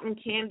 the cotton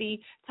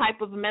candy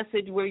type of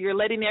message where you're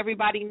letting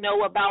everybody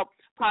know about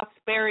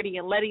prosperity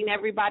and letting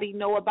everybody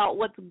know about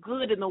what's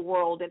good in the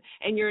world,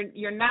 and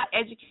you're not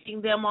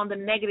educating them on the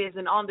negatives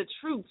and on the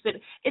truths. And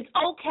it's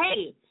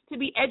okay to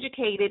be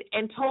educated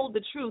and told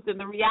the truth and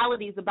the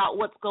realities about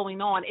what's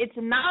going on. It's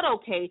not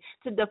okay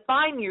to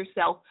define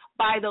yourself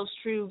by those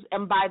truths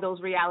and by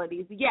those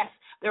realities. Yes,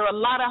 there are a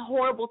lot of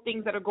horrible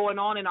things that are going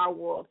on in our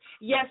world.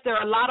 Yes, there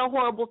are a lot of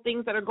horrible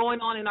things that are going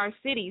on in our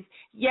cities.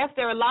 Yes,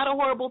 there are a lot of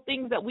horrible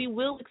things that we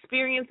will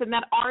experience and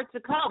that are to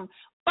come.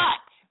 But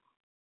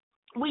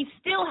we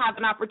still have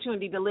an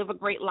opportunity to live a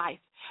great life.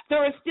 There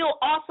are still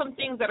awesome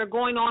things that are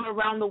going on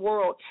around the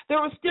world. There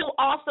are still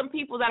awesome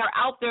people that are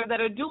out there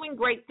that are doing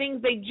great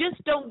things. They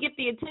just don't get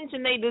the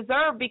attention they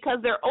deserve because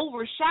they're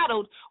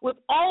overshadowed with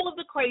all of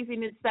the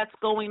craziness that's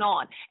going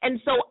on. And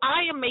so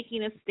I am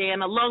making a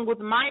stand along with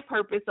my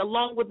purpose,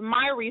 along with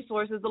my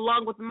resources,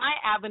 along with my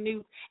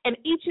avenues, and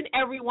each and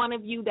every one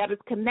of you that is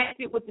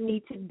connected with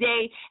me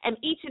today and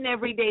each and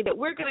every day that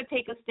we're going to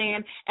take a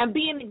stand and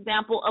be an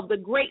example of the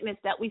greatness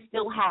that we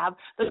still have.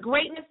 The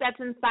greatness that's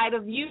inside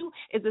of you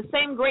is the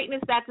same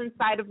greatness that's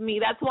inside of me.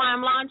 That's why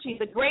I'm launching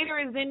the Greater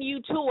Is in You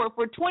tour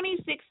for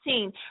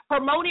 2016,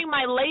 promoting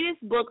my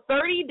latest book,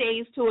 30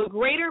 Days to a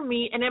Greater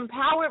Me, an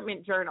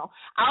empowerment journal.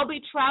 I'll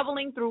be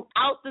traveling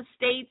throughout the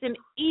states and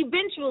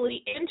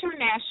eventually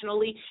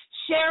internationally,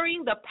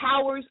 sharing the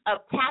powers of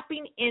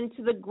tapping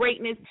into the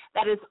greatness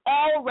that is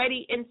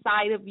already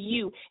inside of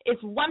you.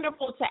 It's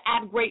wonderful to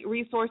add great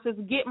resources,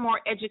 get more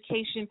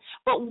education,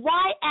 but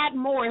why add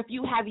more if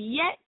you have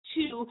yet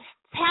to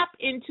tap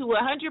into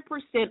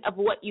 100% of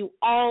what you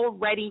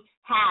already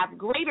have?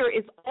 Greater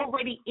is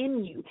already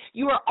in you.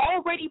 You are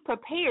already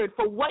prepared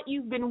for what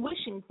you've been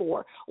wishing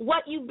for,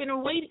 what you've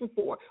been waiting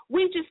for.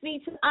 We just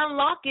need to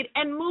unlock it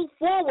and move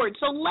forward.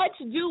 So let's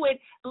do it.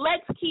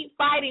 Let's keep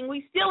fighting.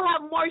 We still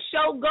have more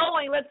show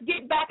going. Let's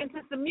get back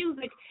into some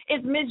music.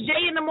 It's Miss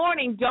J in the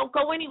morning. Don't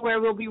go anywhere.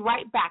 We'll be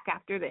right back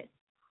after this.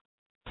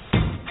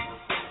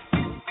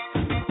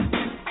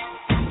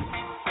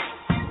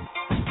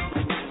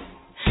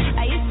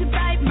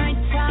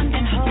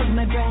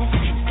 My breath,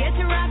 scared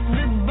to rock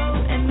the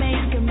boat and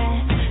make a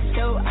mess.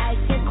 So I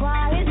said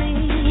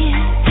quietly,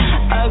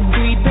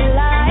 agreed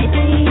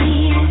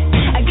politely.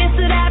 I guess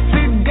that I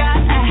forgot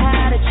I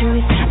had a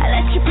choice. I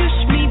let you push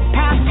me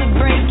past the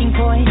breaking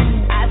point.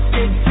 I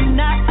stood for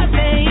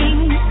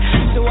nothing,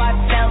 so I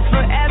fell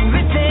for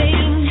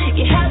everything.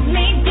 You held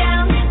me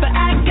down, but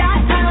I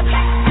got up.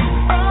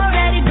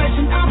 Already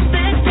brushing off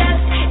the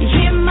dust. You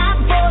hear my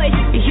voice,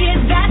 you hear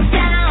that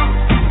sound,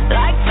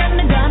 like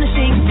thunder gonna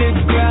shake the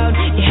ground.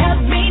 You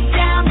held me down.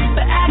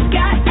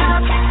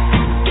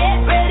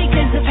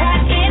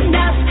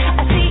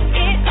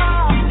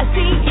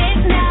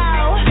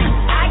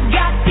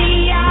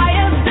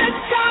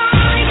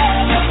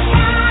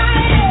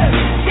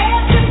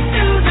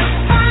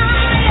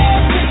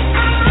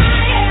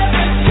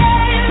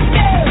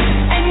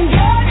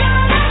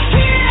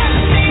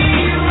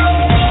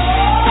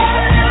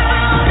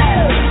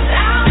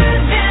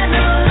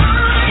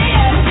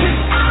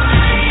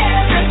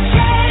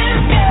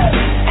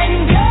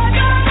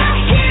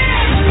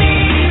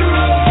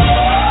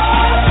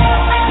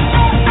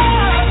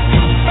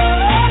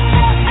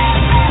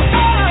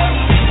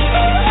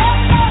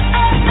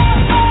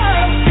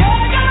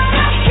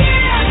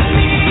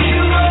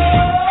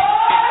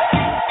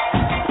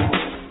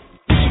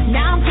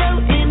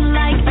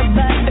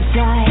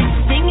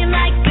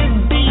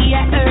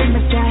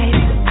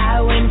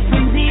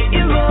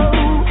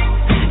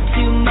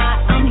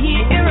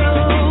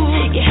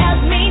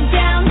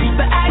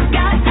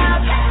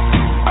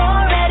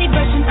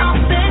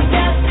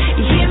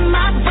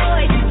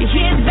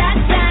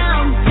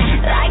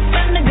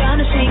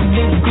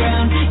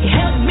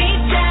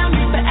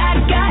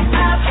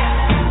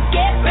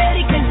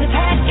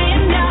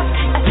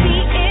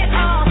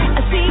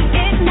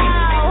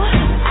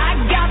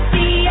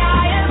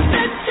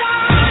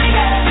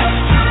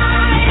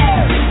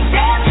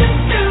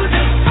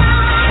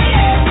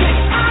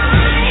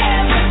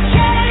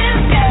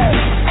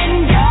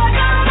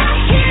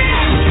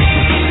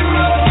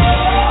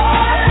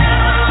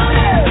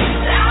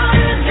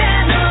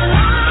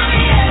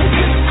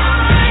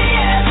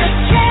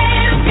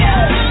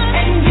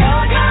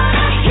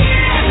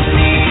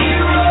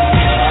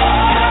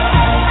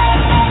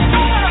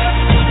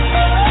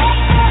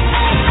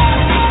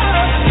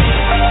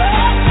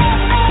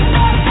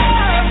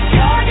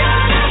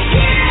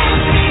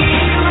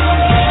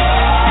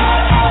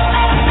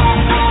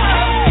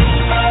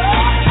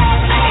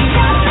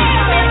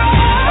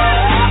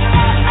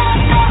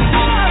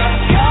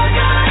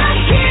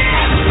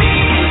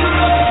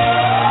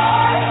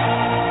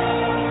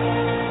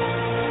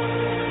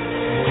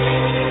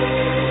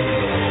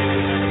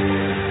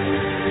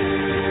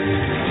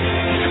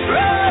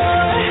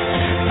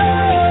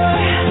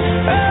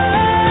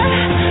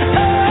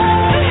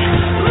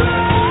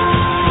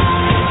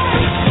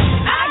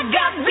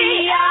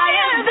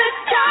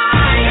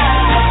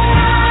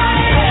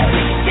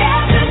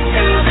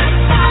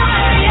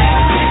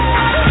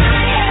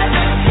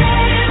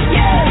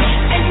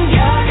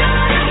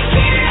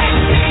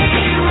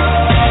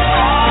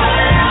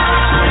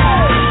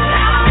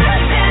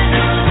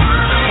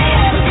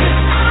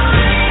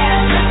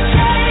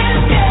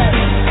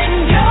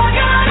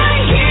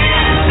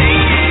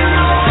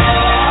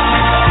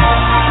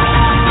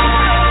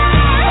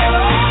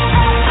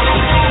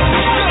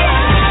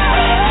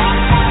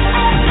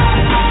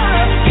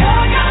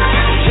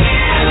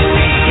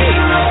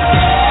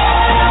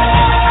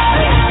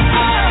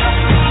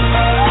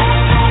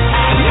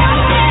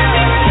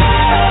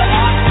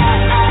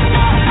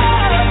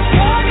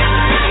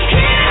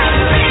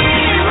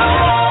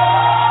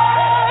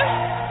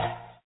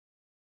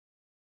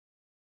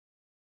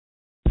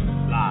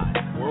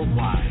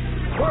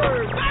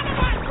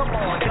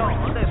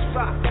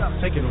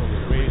 Taking over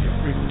the radio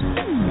frequency.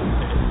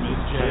 Miss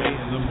J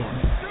in the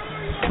morning.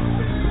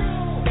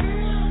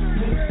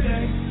 Miss J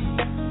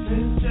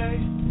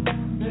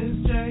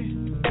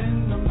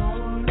in the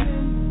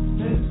morning.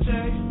 Miss J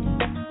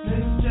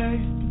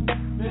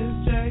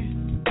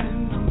in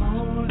the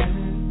morning.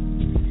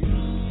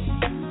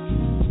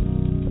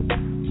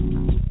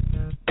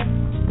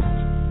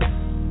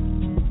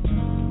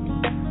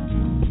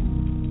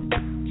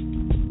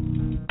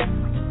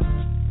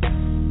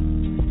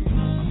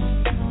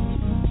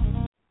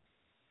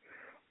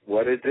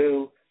 What it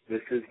do?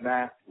 This is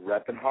Matt,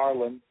 reppin'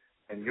 Harlem,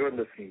 and you're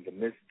listening to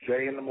Miss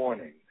J in the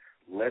morning.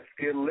 Let's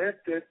get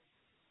lifted.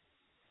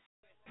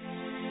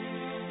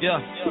 Yeah.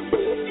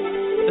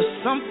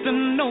 There's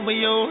something over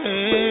your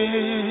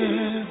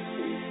head.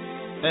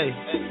 Hey.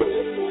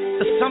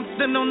 There's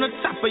something on the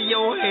top of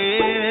your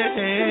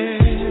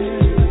head.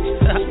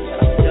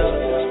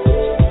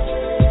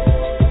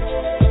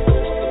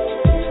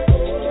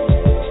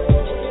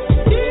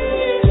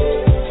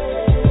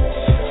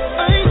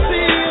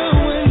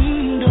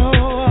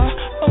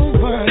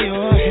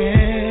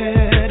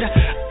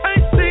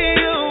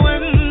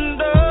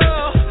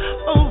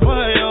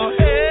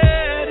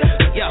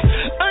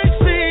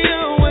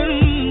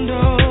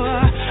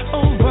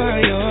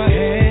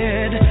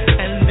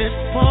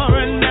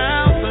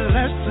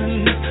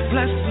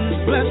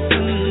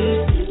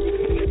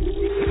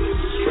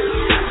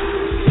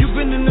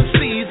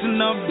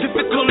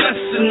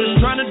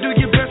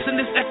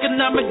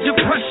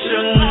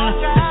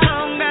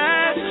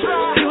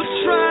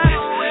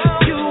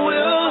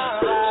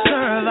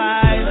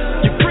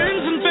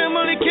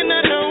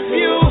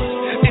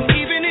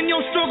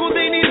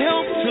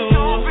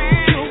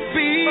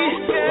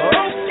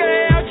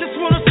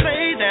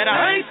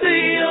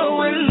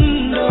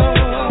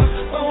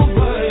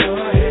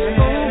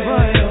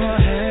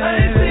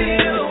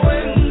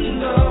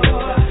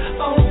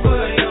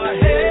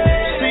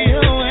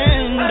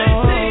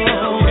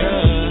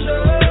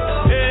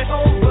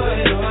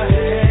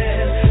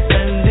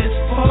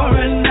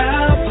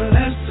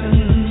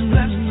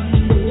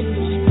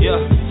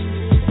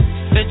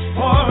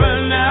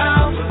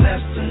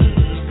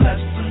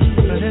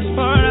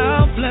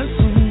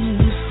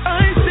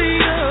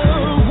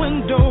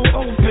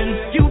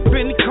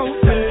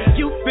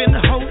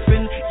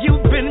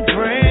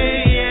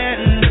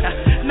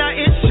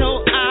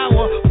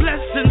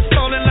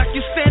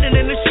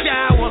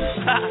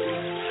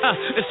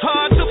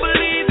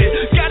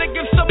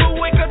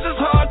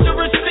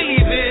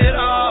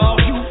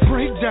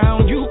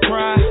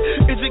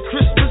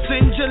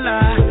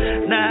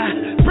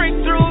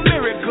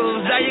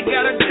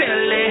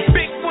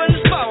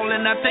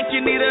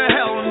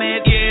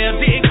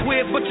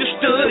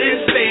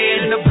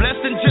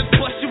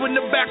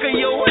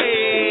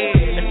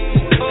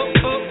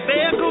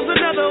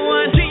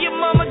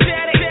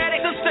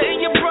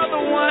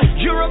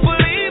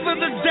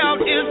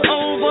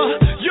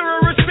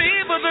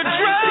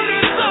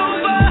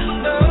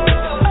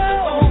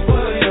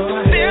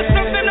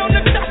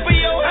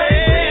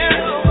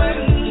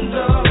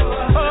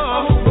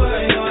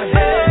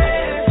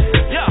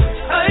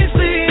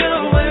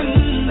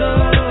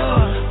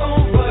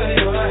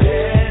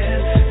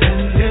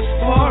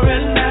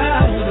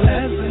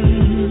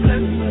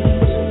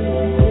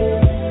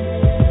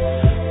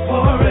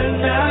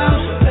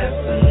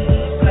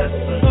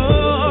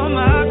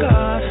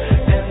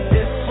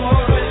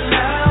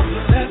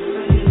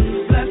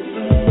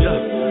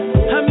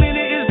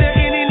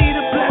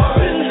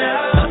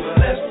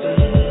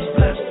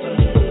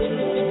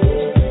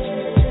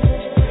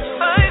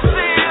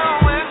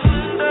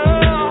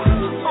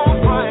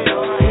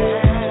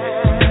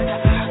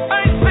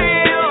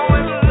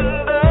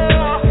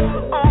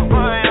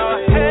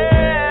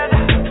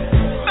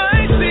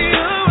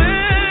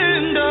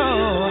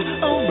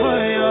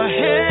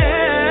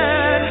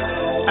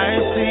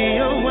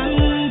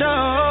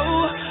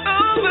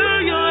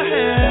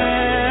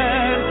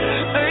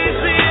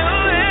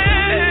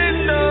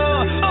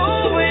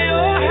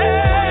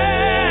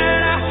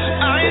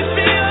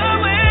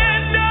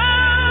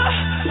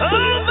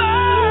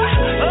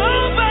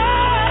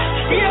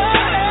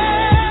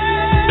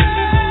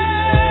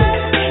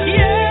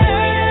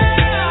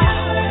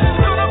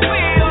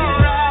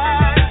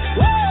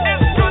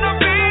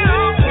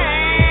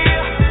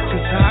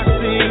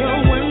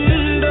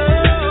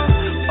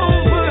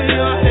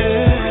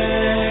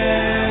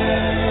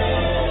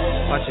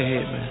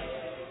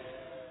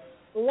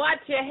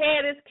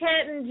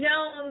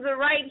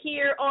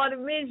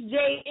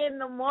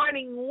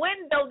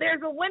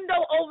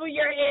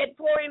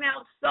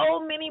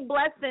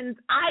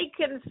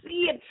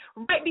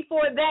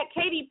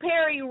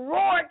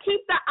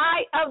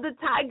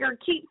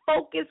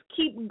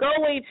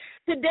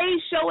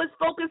 Today's show is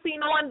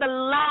focusing on the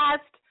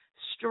last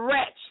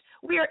stretch.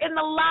 We are in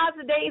the last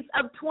days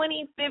of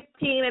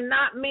 2015, and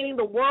not meaning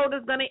the world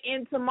is going to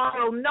end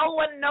tomorrow. No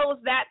one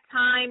knows that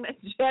time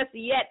just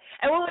yet.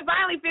 And when we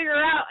finally figure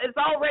out, it's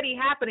already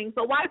happening.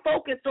 So why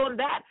focus on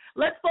that?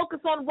 Let's focus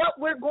on what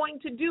we're going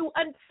to do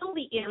until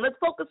the end. Let's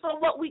focus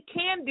on what we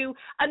can do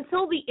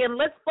until the end.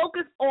 Let's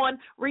focus on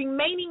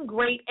remaining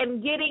great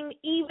and getting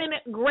even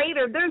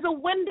greater. There's a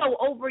window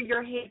over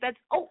your head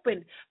that's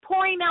open,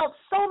 pouring out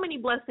so many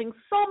blessings,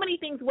 so many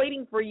things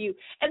waiting for you.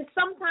 And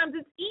sometimes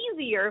it's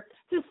easier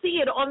to see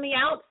it on the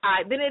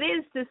outside than it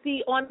is to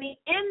see on the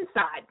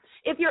inside.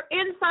 If you're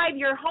inside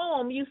your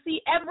home, you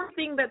see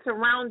everything that's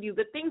around you,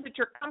 the things that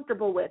you're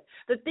comfortable with,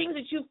 the things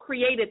that you've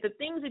created, the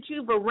things that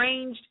you've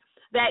arranged,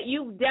 that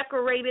you've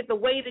decorated the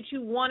way that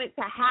you wanted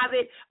to have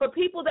it. But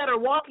people that are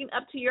walking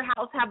up to your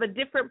house have a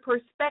different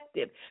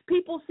perspective.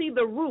 People see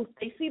the roof,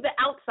 they see the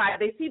outside,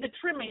 they see the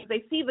trimmings,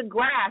 they see the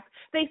grass,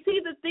 they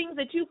see the things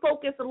that you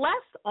focus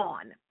less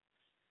on.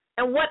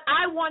 And what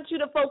I want you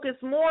to focus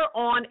more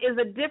on is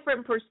a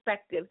different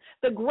perspective,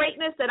 the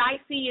greatness that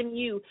I see in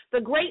you, the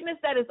greatness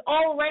that is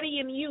already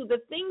in you, the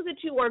things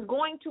that you are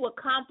going to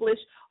accomplish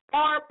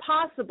are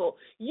possible.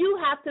 You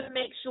have to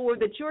make sure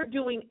that you're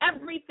doing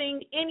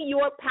everything in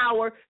your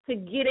power to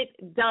get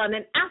it done.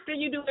 And after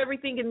you do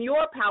everything in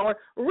your power,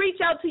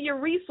 reach out to your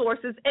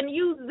resources and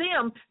use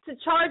them to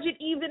charge it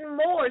even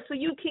more so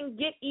you can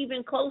get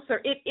even closer.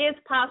 It is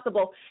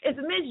possible. It's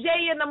Ms.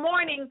 J in the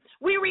morning.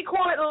 We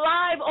record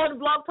live on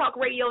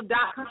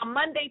blogtalkradio.com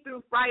Monday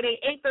through Friday,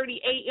 8:30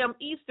 a.m.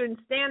 Eastern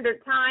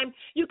Standard Time.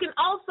 You can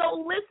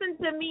also listen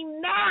to me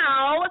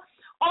now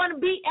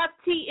on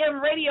BFTM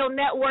Radio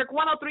Network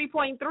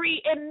 103.3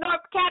 in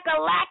North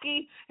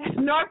Kakalaki,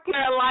 North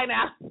Carolina,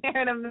 out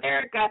there in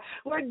America.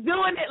 We're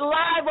doing it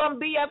live on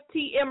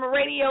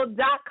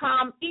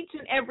BFTMRadio.com each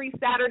and every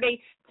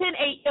Saturday, 10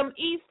 a.m.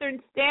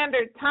 Eastern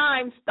Standard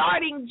Time,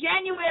 starting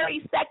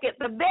January 2nd,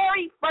 the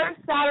very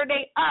first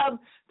Saturday of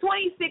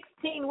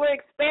 2016. We're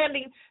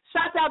expanding.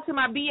 Shout out to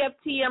my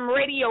BFTM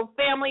Radio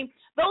family.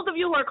 Those of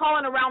you who are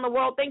calling around the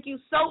world, thank you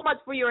so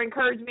much for your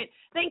encouragement.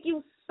 Thank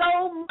you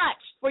so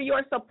much for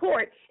your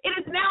support. It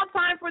is now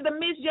time for the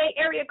Ms. J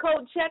area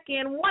code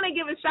check-in. Want to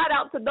give a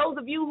shout-out to those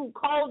of you who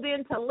called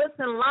in to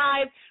listen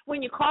live.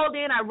 When you called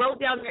in, I wrote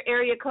down your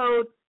area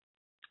code.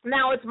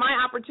 Now it's my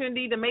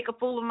opportunity to make a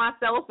fool of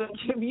myself and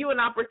give you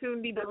an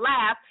opportunity to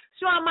laugh,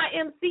 showing my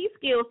MC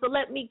skills, so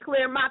let me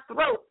clear my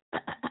throat.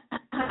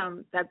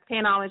 That's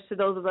paying homage to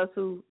those of us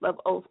who love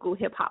old-school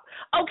hip-hop.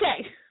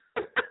 Okay.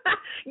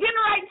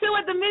 Getting right to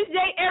it, the Ms.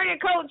 J area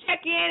code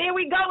check-in. Here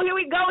we go, yo.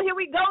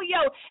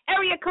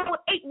 Area code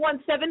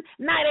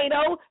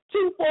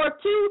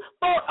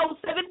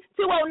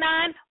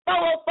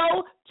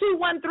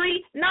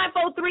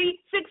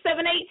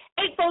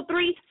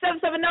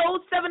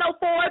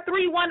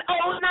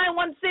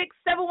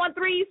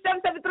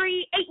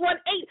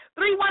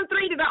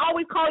Did I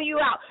always call you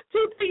out?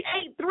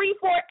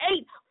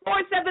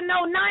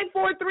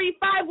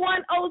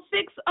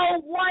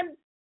 238-348-470-943-510601.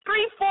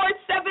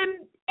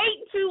 347-820.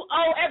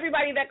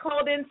 Everybody that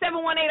called in,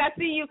 718, I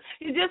see you.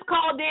 You just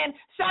called in.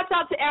 Shouts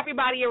out to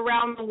everybody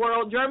around the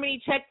world.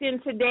 Germany checked in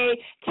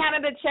today.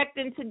 Canada checked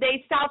in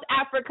today. South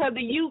Africa,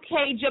 the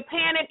UK,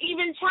 Japan, and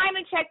even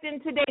China checked in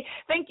today.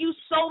 Thank you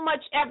so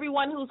much,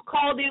 everyone who's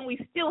called in. We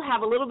still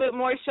have a little bit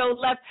more shows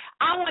left.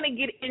 I want to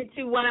get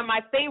into one of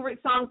my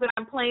favorite songs that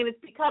I'm playing. It's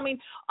becoming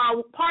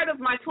part of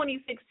my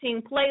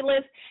 2016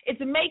 playlist.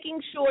 It's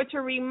making sure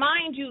to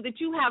remind you that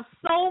you have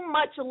so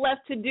much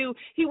left to do.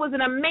 He was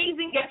an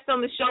amazing guest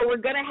on the show. We're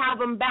going to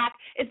have him back.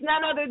 It's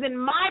none other than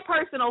my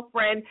personal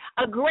friend,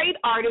 a great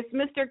artist,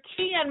 Mr.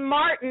 Kian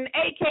Martin,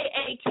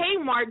 a.k.a.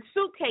 Kmart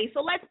Suitcase.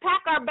 So let's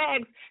pack our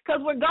bags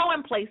because we're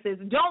going places.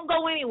 Don't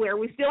go anywhere.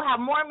 We still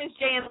have more Ms.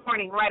 J in the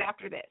morning right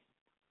after this.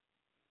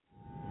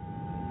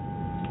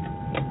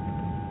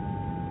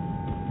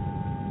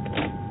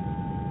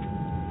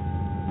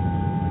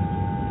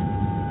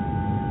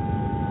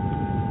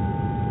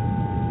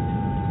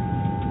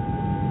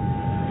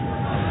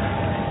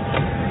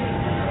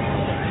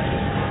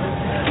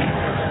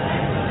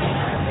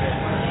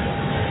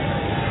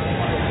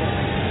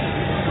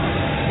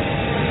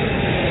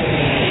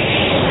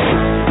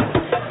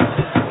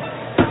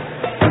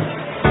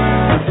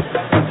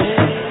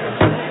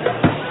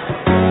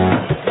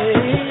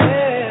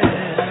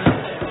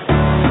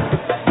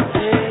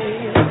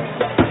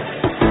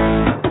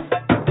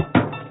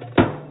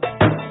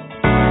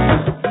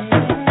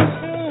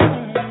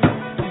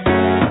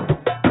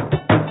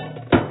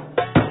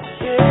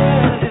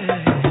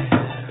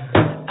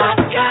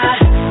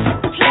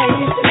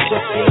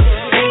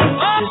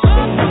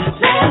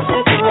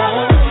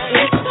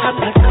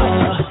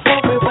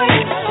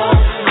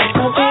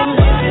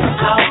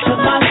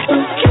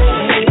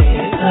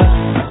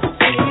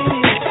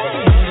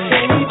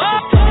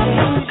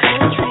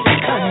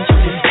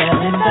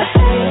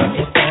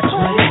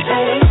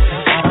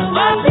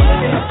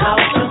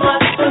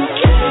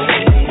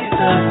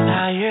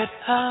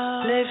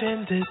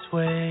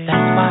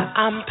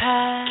 I'm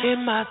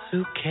packing my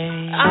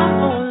suitcase. I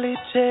only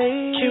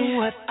take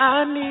what what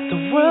I need.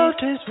 The world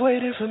is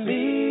waiting for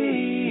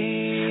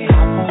me.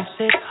 I won't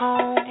sit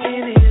home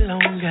any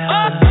longer.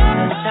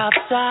 Lunch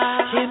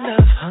outside,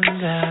 enough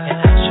hunger. And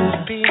I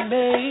should be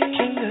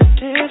making a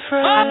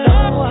difference. I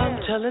know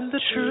I'm telling the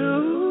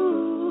truth.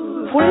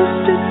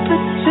 Wasted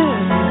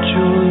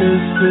potential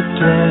is the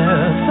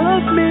death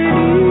of me.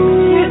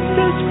 Yet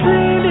there's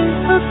plenty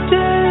of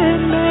dead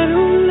men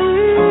who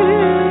live.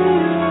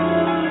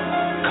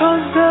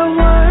 'Cause their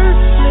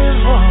words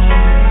live on,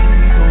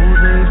 though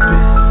they've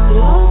been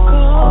long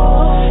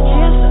gone.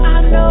 Yes, I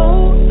know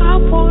I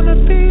wanna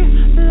be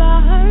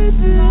like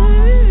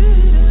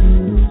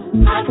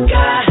this. I've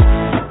got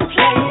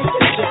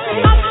places to be.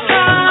 I've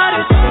got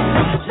it.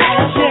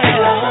 Let's get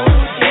along.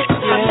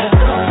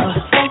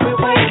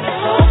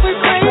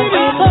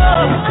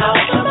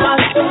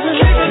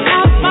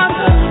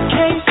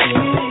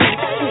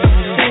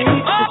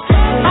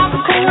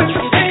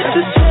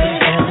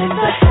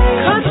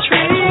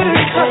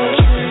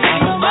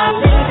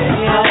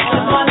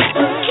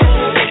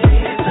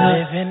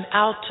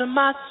 Out to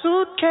my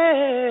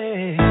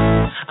suitcase.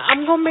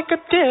 I'm gonna make a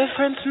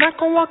difference, not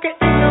gonna walk in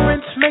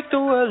ignorance, make the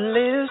world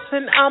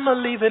listen. I'ma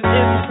leave an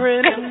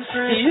imprint.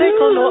 They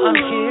gon' know I'm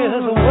here.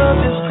 The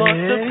world is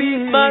going to be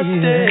my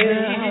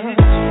stage.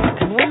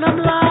 And when I'm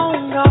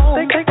long gone,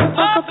 they can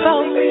talk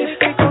about me,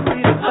 they gon'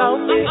 read about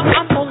me.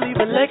 I'm gonna leave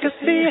a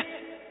legacy,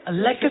 a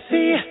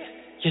legacy.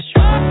 Yes,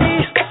 you and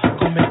me,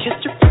 gonna make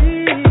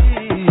history.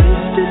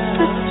 This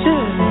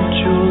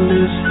potential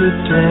is the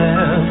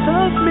death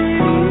of me.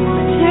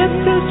 Yet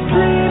there's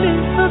plenty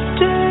of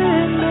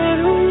dead men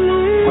who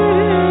live.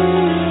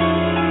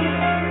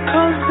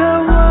 'Cause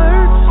their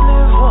words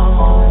live on,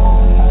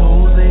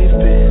 though they've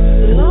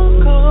been long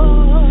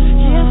gone.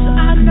 Yes, I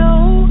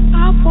know I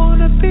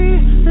wanna be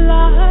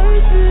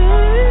like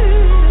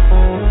this.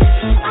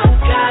 I've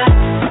got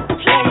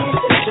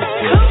places to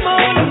be. Come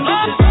on and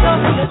get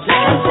yourself to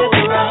dance it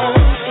around.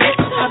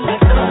 It's time to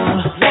go.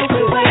 Let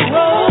the way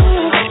roll.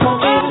 I'm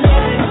gonna be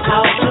living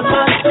out of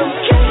my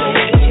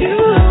suitcase. You.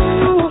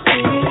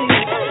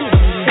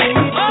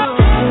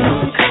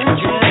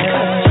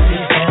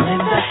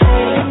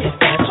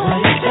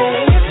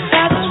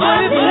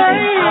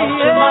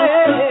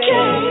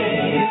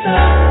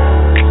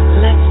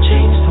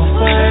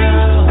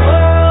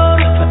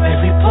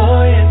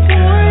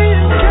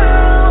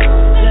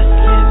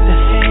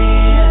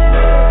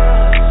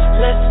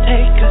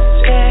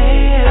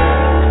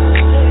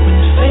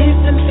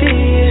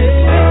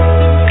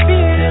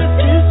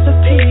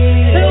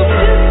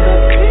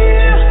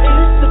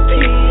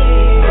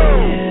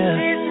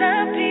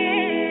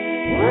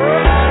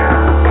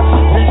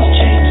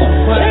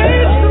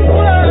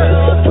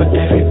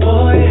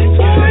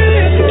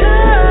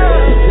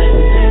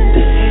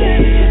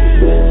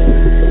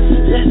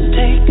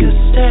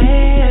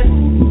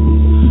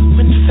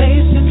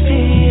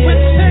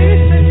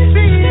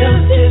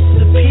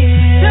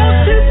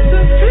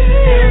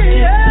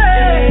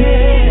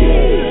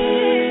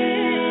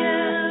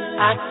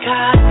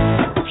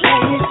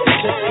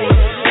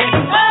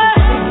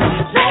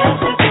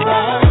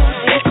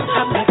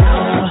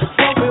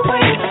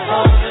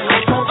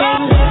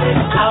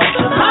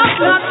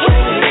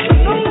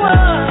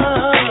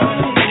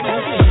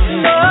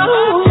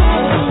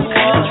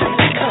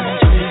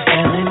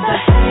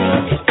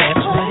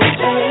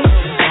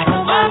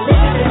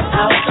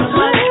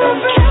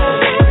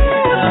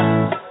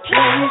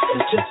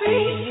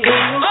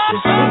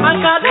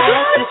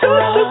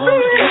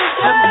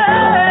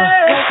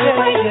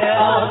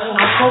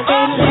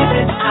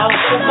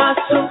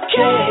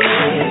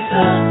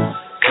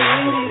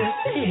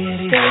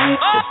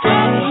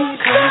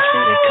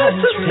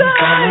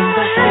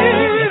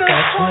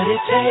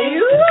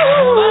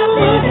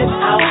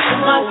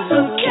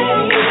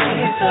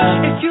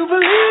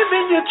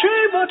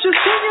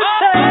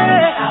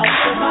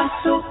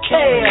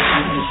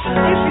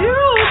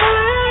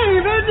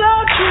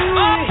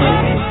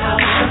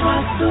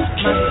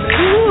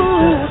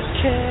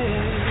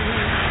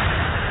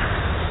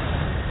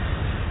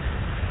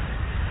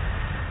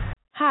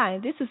 Hi,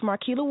 this is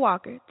Marquila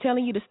Walker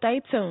telling you to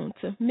stay tuned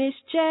to Miss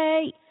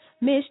J,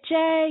 Miss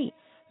J,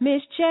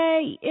 Miss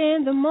J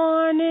in the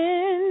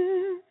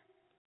morning.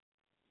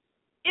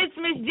 It's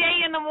Miss J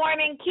in the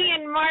morning,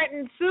 Kian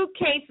Martin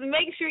Suitcase.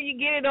 Make sure you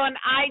get it on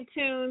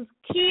iTunes.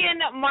 Kian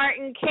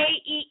Martin,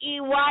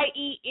 Keeyen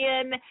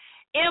Martin.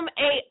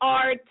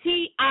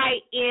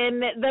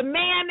 The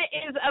man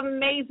is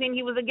amazing.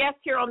 He was a guest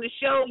here on the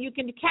show. You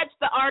can catch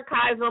the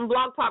archives on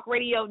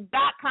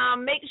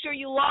blogtalkradio.com. Make sure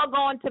you log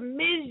on to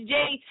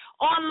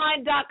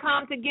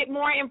MizJOnline.com to get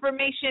more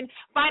information.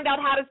 Find out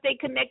how to stay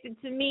connected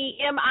to me,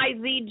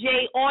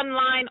 MIZJ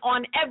Online,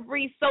 on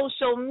every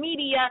social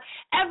media.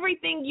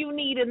 Everything you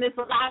need in this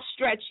last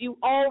stretch, you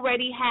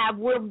already have.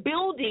 We're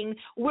building,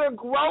 we're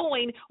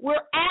growing,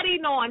 we're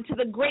adding on to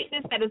the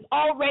greatness that is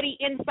already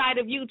inside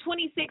of you.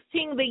 2016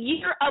 approaching the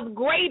year of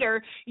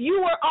greater,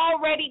 you are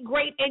already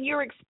great and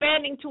you're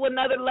expanding to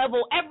another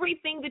level.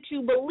 Everything that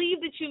you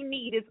believe that you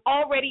need is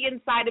already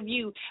inside of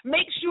you.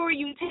 Make sure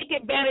you take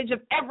advantage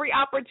of every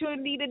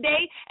opportunity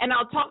today, and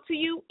I'll talk to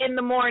you in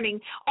the morning.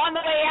 On the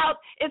way out,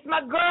 it's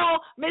my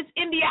girl, Miss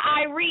India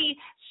Irie.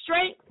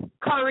 Strength,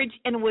 courage,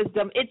 and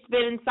wisdom. It's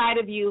been inside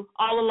of you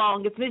all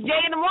along. It's Miss J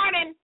in the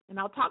morning, and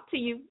I'll talk to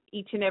you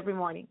each and every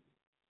morning.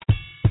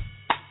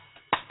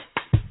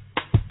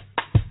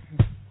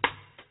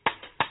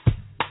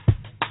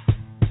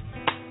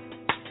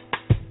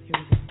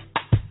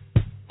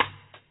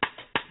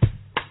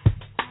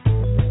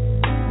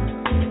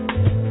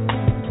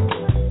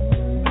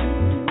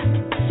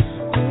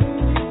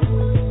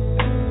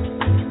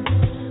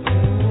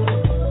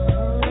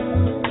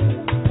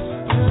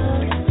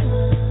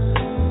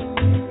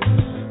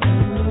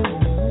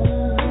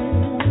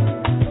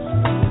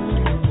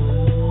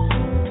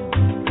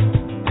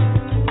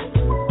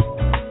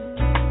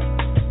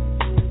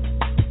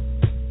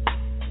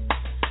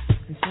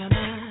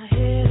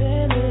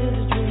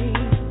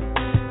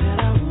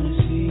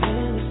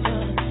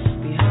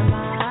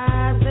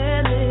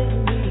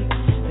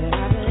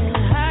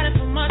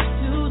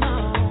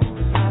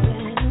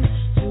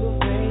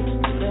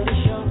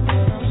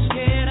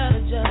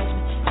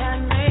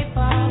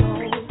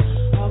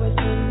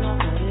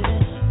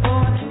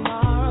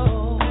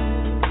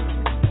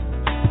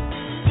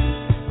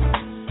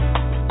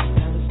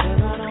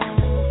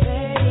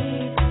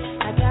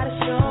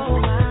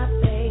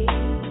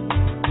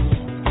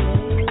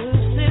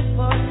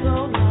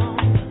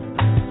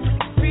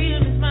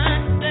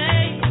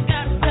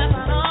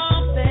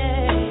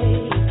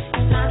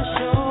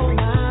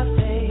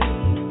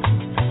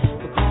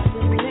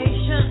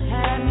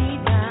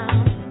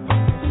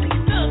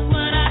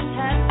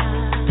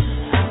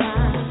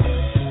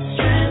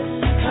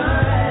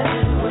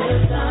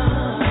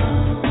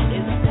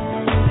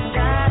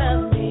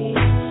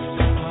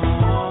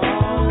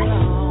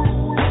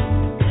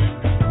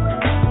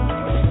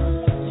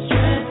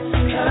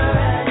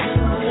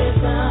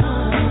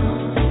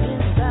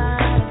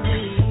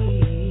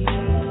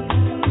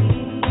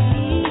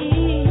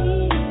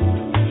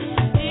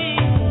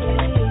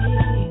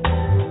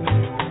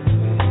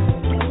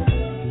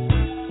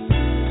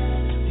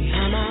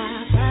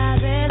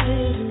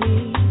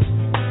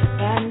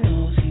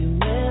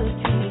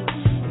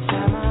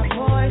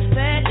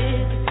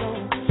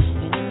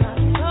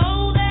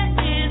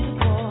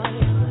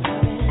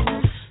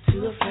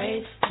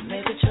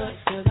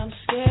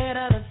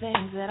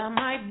 That I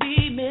might be